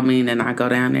 he'll call me and then I go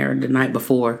down there the night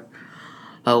before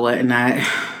or whatnot.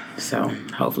 So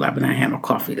hopefully I've been out having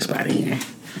coffee this by then.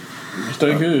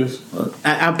 Stay good.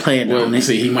 I plan on it.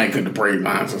 See, he might cut the braid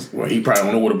lines. Well, he probably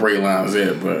don't know where the braid lines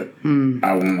at, but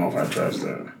I don't know if I trust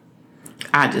that.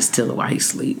 I just tell her while he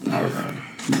sleep. Okay.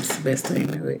 That's the best thing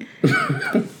to it.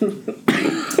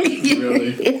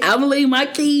 Really? I'm gonna leave my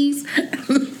keys.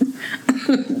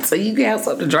 So you can have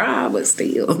something to drive, but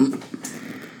still.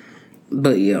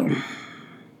 But yeah.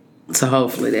 So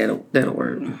hopefully that'll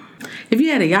work. If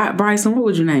you had a yacht, Bryson, what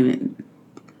would you name it?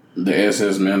 The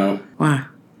SS Minnow. Why?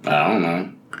 I don't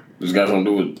know. It's got something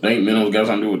to do with. I think Minnows got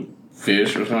something to do with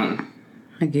fish or something.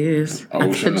 I guess.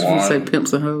 Ocean I just want to say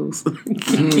pimps and hoes.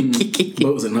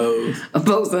 Boats and hoes.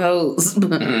 Boats and hoes.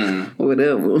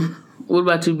 Whatever. What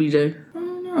about you, BJ? I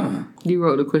don't know. You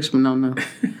wrote the question, no.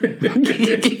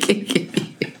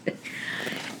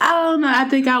 I don't know. I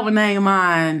think I would name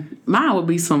mine. Mine would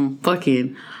be some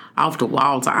fucking off the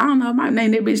wall. I don't know. I might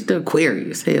name that bitch the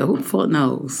Aquarius. Hell, who the fuck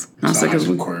knows? I'm saying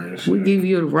because we give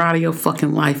you the ride of your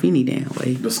fucking life any damn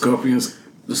way. The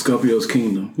Scorpio's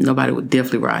kingdom. Nobody would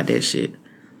definitely ride that shit.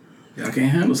 Y'all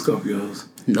can't handle Scorpios.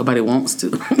 Nobody wants to.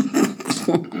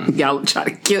 Y'all try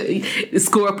to kill the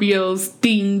Scorpios,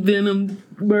 sting, venom,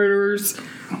 murderers.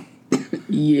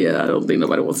 Yeah, I don't think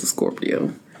nobody wants a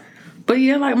Scorpio. But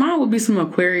yeah, like mine would be some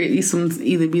Aquarius.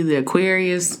 Either be the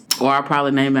Aquarius or I'll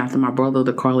probably name it after my brother,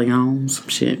 the Corleone. Some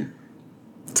shit.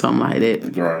 Something like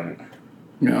that. Right.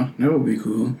 Yeah, that would be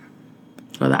cool.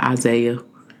 Or the Isaiah.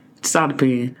 Just all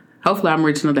depends. Hopefully I'm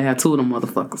rich enough to have two of them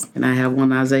motherfuckers. And I have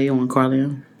one Isaiah, one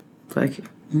Corleone. Fuck it.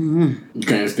 You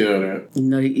can't steal that. You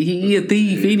know, he a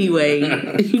thief anyway.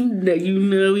 you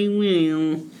know he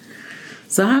will.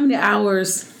 So how many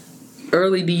hours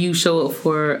early do you show up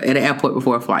for at the airport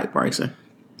before a flight, Bryson?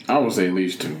 I would say at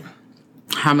least 2.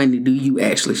 How many do you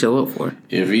actually show up for?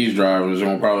 If he's driving, it's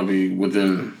gonna probably be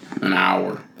within an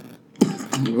hour.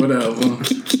 Whatever.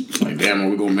 Like, damn, are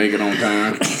we gonna make it on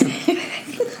time?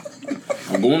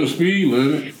 I'm going to speed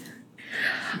limit.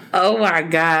 Oh my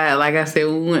God. Like I said,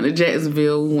 we went to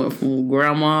Jacksonville. We went from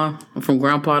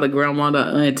grandpa to grandma to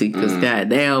auntie. Because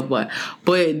goddamn, but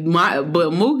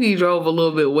Mookie drove a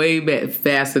little bit way back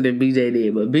faster than BJ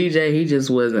did. But BJ, he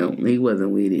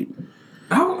wasn't with it.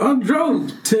 I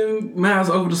drove 10 miles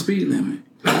over the speed limit.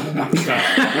 Oh my God.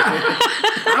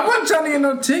 I wasn't trying to get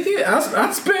no ticket.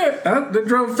 I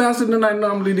drove faster than I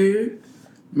normally did,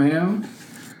 ma'am.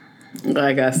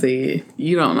 Like I said,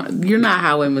 you're not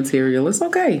highway material. It's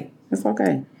okay.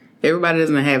 Everybody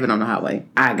doesn't have it on the highway.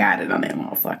 I got it on that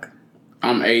motherfucker.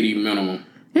 I'm 80 minimum.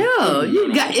 Yeah,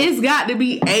 it's got to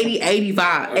be 80,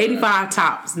 85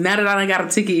 tops. Now that I done got a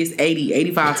ticket, it's 80,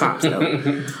 85 tops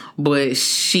though. But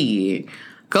shit.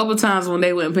 A couple times when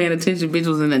they weren't paying attention, bitch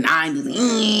was in the 90s.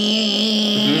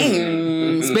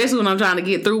 Especially when I'm trying to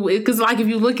get through it. Because, like, if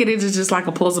you look at it, it's just like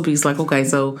a puzzle piece. Like, okay,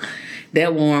 so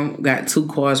that one got 2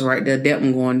 cars right there. That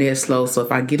one going that slow. So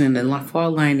if I get in the far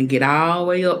lane and get all the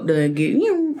way up there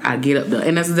and I get up there.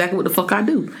 And that's exactly what the fuck I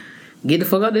do. Get the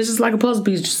fuck up. It's just like a puzzle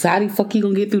piece. Just how the fuck you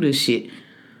gonna get through this shit?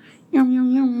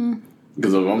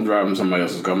 Because if I'm driving somebody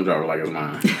else's car, I'm driving like it's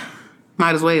mine.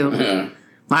 Might as well. Yeah.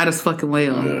 Might as fucking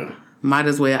well. Yeah. Might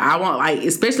as well. I want, like,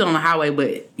 especially on the highway,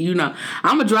 but you know,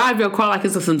 I'm gonna drive your car like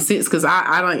it's some sense because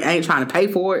I ain't trying to pay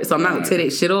for it, so I'm not gonna tear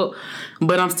that shit up.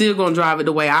 But I'm still gonna drive it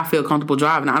the way I feel comfortable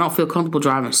driving. I don't feel comfortable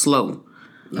driving slow.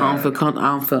 I don't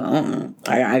feel.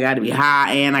 I got to be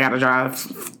high and I got to drive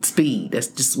speed. That's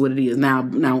just what it is. Now,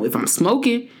 if I'm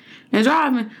smoking and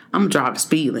driving, I'm gonna drive the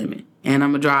speed limit, and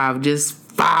I'm gonna drive just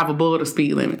 5 above the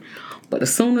speed limit. But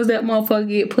as soon as that motherfucker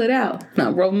get put out,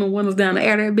 now rolling the windows down to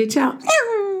air that bitch out.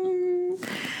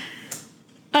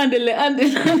 Under.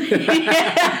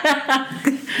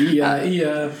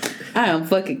 Yeah. I am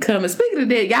fucking coming. Speaking of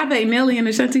that, y'all think Nelly and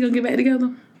Ashanti gonna get back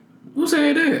together? Who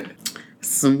said that?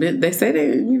 They say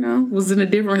they, was in a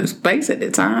different space at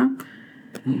the time.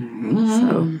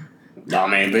 Mm-hmm. So, I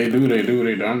mean, they do.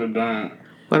 They done.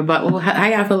 what about how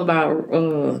y'all feel about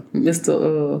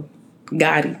Mr.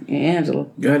 Gotti and Angela?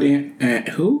 Gotti and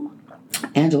who?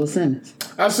 Angela Simmons.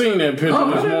 I seen that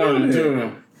picture this morning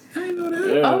too. I didn't know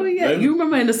that. Oh yeah, you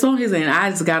remember in the song he's saying, "I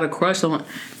just got a crush on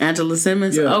Angela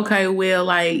Simmons." Yeah. Okay, well,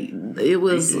 like it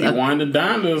was. He wanted to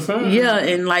dine or something. Yeah,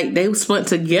 and like they spent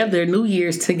together New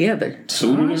Year's together.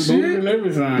 Suited and booted and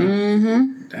everything.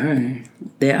 Mm-hmm. Dang.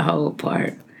 That whole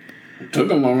part.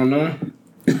 Took him long enough.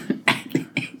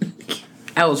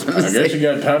 I was gonna I say. guess she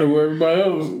got tired of everybody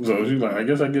else, so she's like, I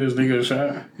guess I get this nigga a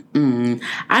shot.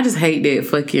 I just hate that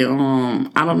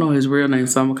fucking I don't know his real name,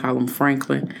 so I'm gonna call him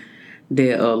Franklin.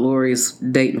 That Lori's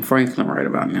dating Franklin right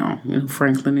about now. You know who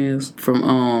Franklin is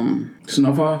from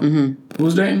Snowfall? Mm-hmm.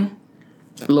 Who's dating him?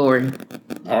 Lori.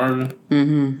 Harvey.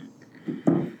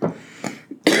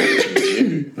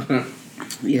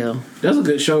 Yeah. That's a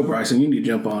good show, Bryson. You need to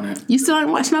jump on it. You still ain't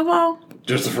watching Snowfall?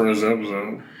 Just the first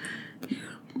episode.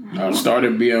 I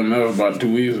started BMF about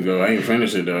 2 weeks ago. I ain't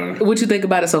finished it though. What you think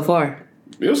about it so far?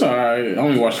 It's alright. I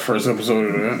only watched the first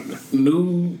episode of that.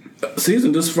 New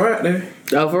season this Friday.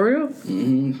 Oh, for real?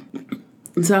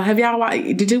 Mm-hmm. So have y'all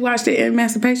did you watch the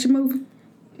Emancipation movie?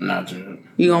 Not yet.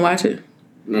 You gonna watch it?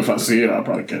 If I see it, I'll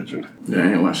probably catch it. Yeah,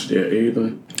 I ain't watched it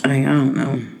either. I don't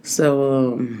know.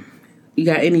 So, you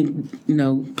got any,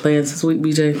 plans this week,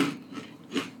 BJ?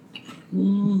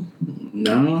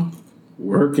 No.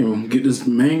 Working. Get this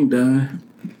main done.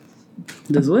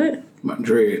 Does what? My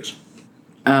dreads.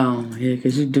 Oh, yeah,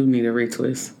 because you do need a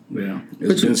retwist. Yeah.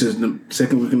 It's been since the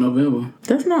second week of November.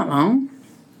 That's not long.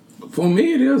 For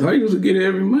me, it is. I usually get it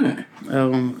every month.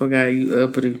 Oh, forgot you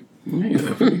uppity.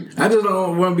 I just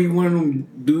don't want to be one of them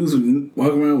dudes who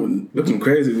walk around with looking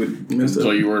crazy with messed up.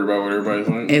 So you worried about what everybody's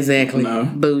like? Exactly. No.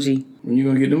 Bougie. When you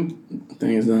gonna get them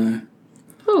things done?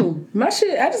 Oh, my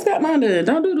shit. I just got mine done.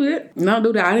 Don't do that. Don't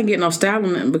do that. I didn't get no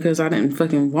styling because I didn't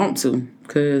fucking want to.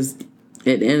 Because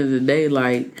at the end of the day,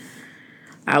 like,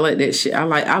 I like that shit. I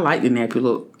like the nappy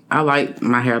look. I like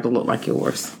my hair to look like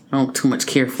yours. I don't too much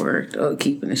care for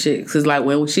keeping the shit. Because, like,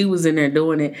 when she was in there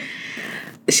doing it,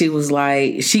 she was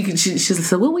like, she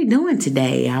said, what we doing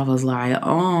today? I was like,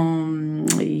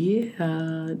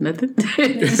 yeah, nothing.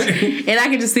 And I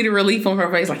could just see the relief on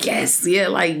her face, like, yes, yeah,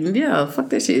 like, yeah, fuck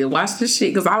that shit. Wash this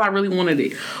shit. Because all I really wanted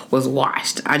it was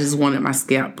washed. I just wanted my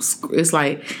scalp. It's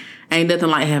like, ain't nothing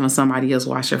like having somebody else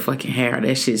wash your fucking hair.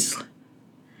 That shit's...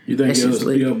 You think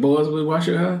your boys would wash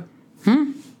your hair?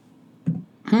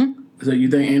 So you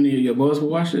think any of your boys would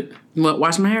wash it? What,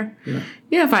 wash my hair?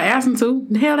 Yeah, if I asked them to.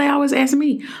 The hell, they always ask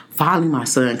me. Finally, my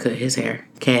son cut his hair.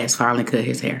 Cass finally cut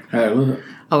his hair. How it look?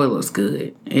 Oh, it looks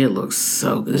good. It looks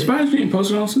so good. Surprised you didn't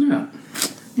post it on Snap.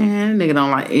 Man, nigga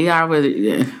don't like... He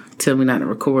already tell me not to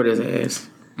record his ass.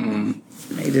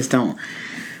 They just don't...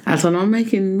 I told him I'm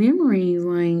making memories.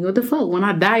 Like, what the fuck? When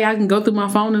I die, I can go through my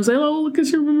phone and say, oh, look at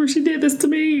you. Remember she did this to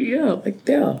me. Yeah, like,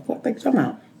 yeah. What the fuck? I'm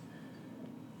out.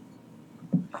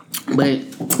 But,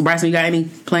 Bryson, you got any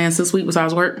plans this week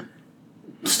besides work?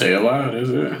 Stay alive, that's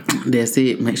it. That's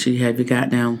it. Make sure you have your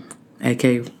goddamn AK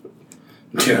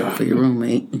for your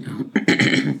roommate. You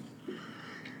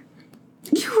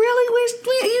really wish...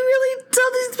 You really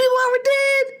told these people I were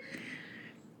dead?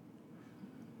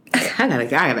 I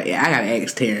gotta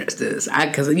ask Terrence this,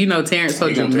 because Terrence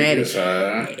so dramatic.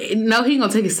 No, he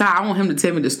gonna take his side. I want him to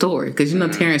tell me the story, because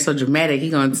Terrence so dramatic. He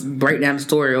gonna break down the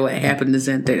story of what happened this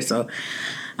and there. So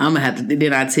I'm gonna have to.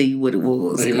 Then I tell you what it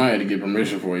was. He might have to get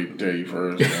permission before he can tell you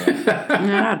first.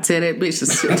 I'll tell that bitch to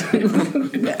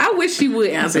shit. I wish she would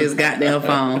answer his goddamn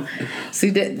phone. See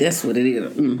that's what it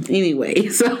is. Anyway,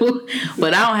 so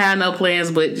but I don't have no plans,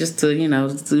 but just to do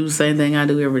the same thing I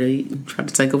do every day. Try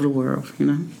to take over the world.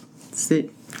 That's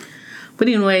it. But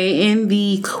anyway, and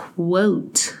the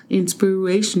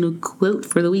inspirational quote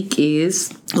for the week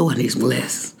is, and he's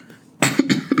blessed.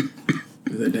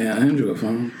 Is that damn Android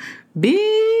phone? Bitch,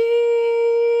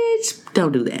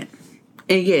 don't do that.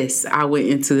 And yes, I went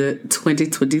into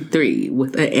 2023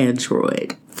 with an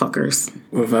Android. Fuckers.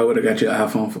 What if I would have got your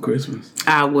iPhone for Christmas?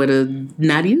 I would have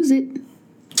not used it.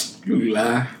 You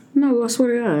lie. No, I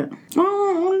swear to God. I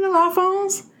don't want no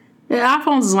iPhones. Yeah,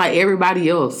 iPhones is like everybody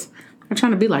else. I'm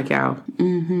trying to be like y'all.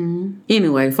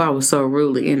 Anyway, if I was so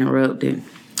rudely interrupted.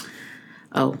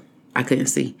 Oh, I couldn't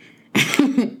see.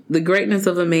 The greatness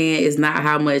of a man is not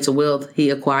how much wealth he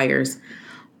acquires,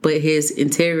 but his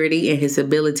integrity and his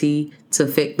ability to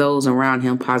affect those around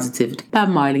him positively. Bob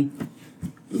Marley.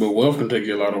 But wealth can take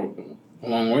you a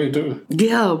long way too.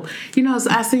 Yeah. You know,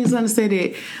 I seen something say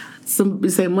that some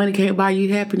say money can't buy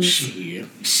you happiness.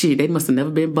 Shit, they must have never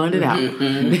been bonded out.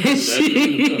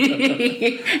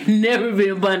 Shit. Never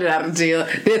been bonded out of jail.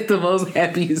 That's the most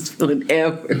happiest feeling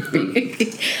ever.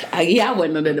 I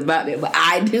wouldn't know nothing about that, but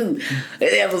I do.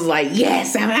 It was like,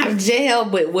 yes, I'm out of jail.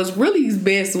 But what's really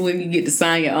best when you get to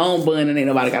sign your own bond and ain't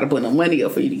nobody got to put no money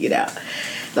up for you to get out.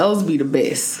 Those be the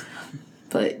best.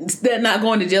 But they're not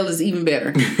going to jail is even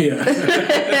better. Yeah.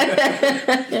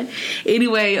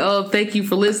 Anyway, thank you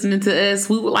for listening to us.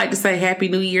 We would like to say Happy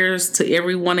New Year's to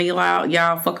every one of y'all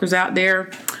fuckers out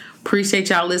there. Appreciate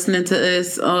y'all listening to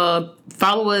us.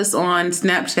 Follow us on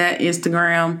Snapchat,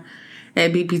 Instagram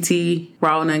at BPT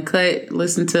Raw and Uncut.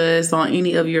 Listen to us on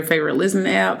any of your favorite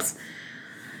listening apps.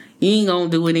 You ain't gonna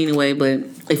do it anyway, but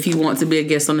if you want to be a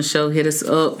guest on the show, hit us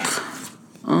up.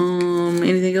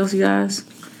 Anything else, you guys?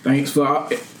 Thanks for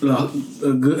thanks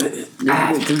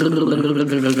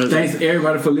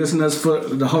everybody for listening to us for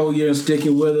the whole year and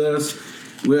sticking with us.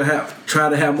 We'll try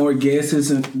to have more guests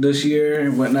this year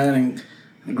and whatnot. And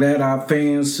I'm glad our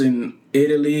fans in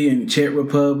Italy and Czech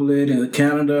Republic and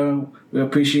Canada, we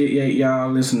appreciate y'all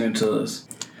listening to us.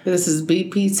 This is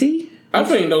BPT. I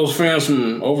think those fans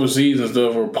from overseas and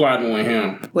stuff were plotting with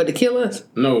him. What, to kill us?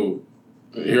 No,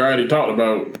 he already talked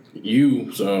about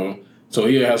you, so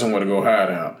he'll have somewhere to go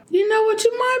hide out. You know what?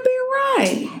 You might be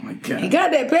right. Oh my God. He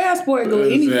got that passport. Go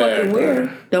any fucking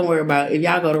where. Don't worry about it. If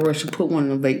y'all go to Russia, put one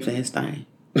of them vapes in his thing.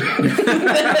 I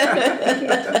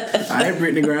ain't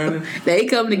Brittany Griner. They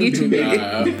coming to get you,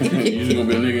 nigga. You just gonna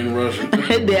be a nigga in Russia.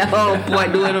 That whole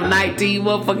boy doing them 19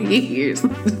 motherfucking years.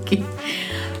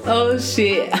 Oh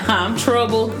shit. I'm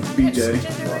Trouble. BJ.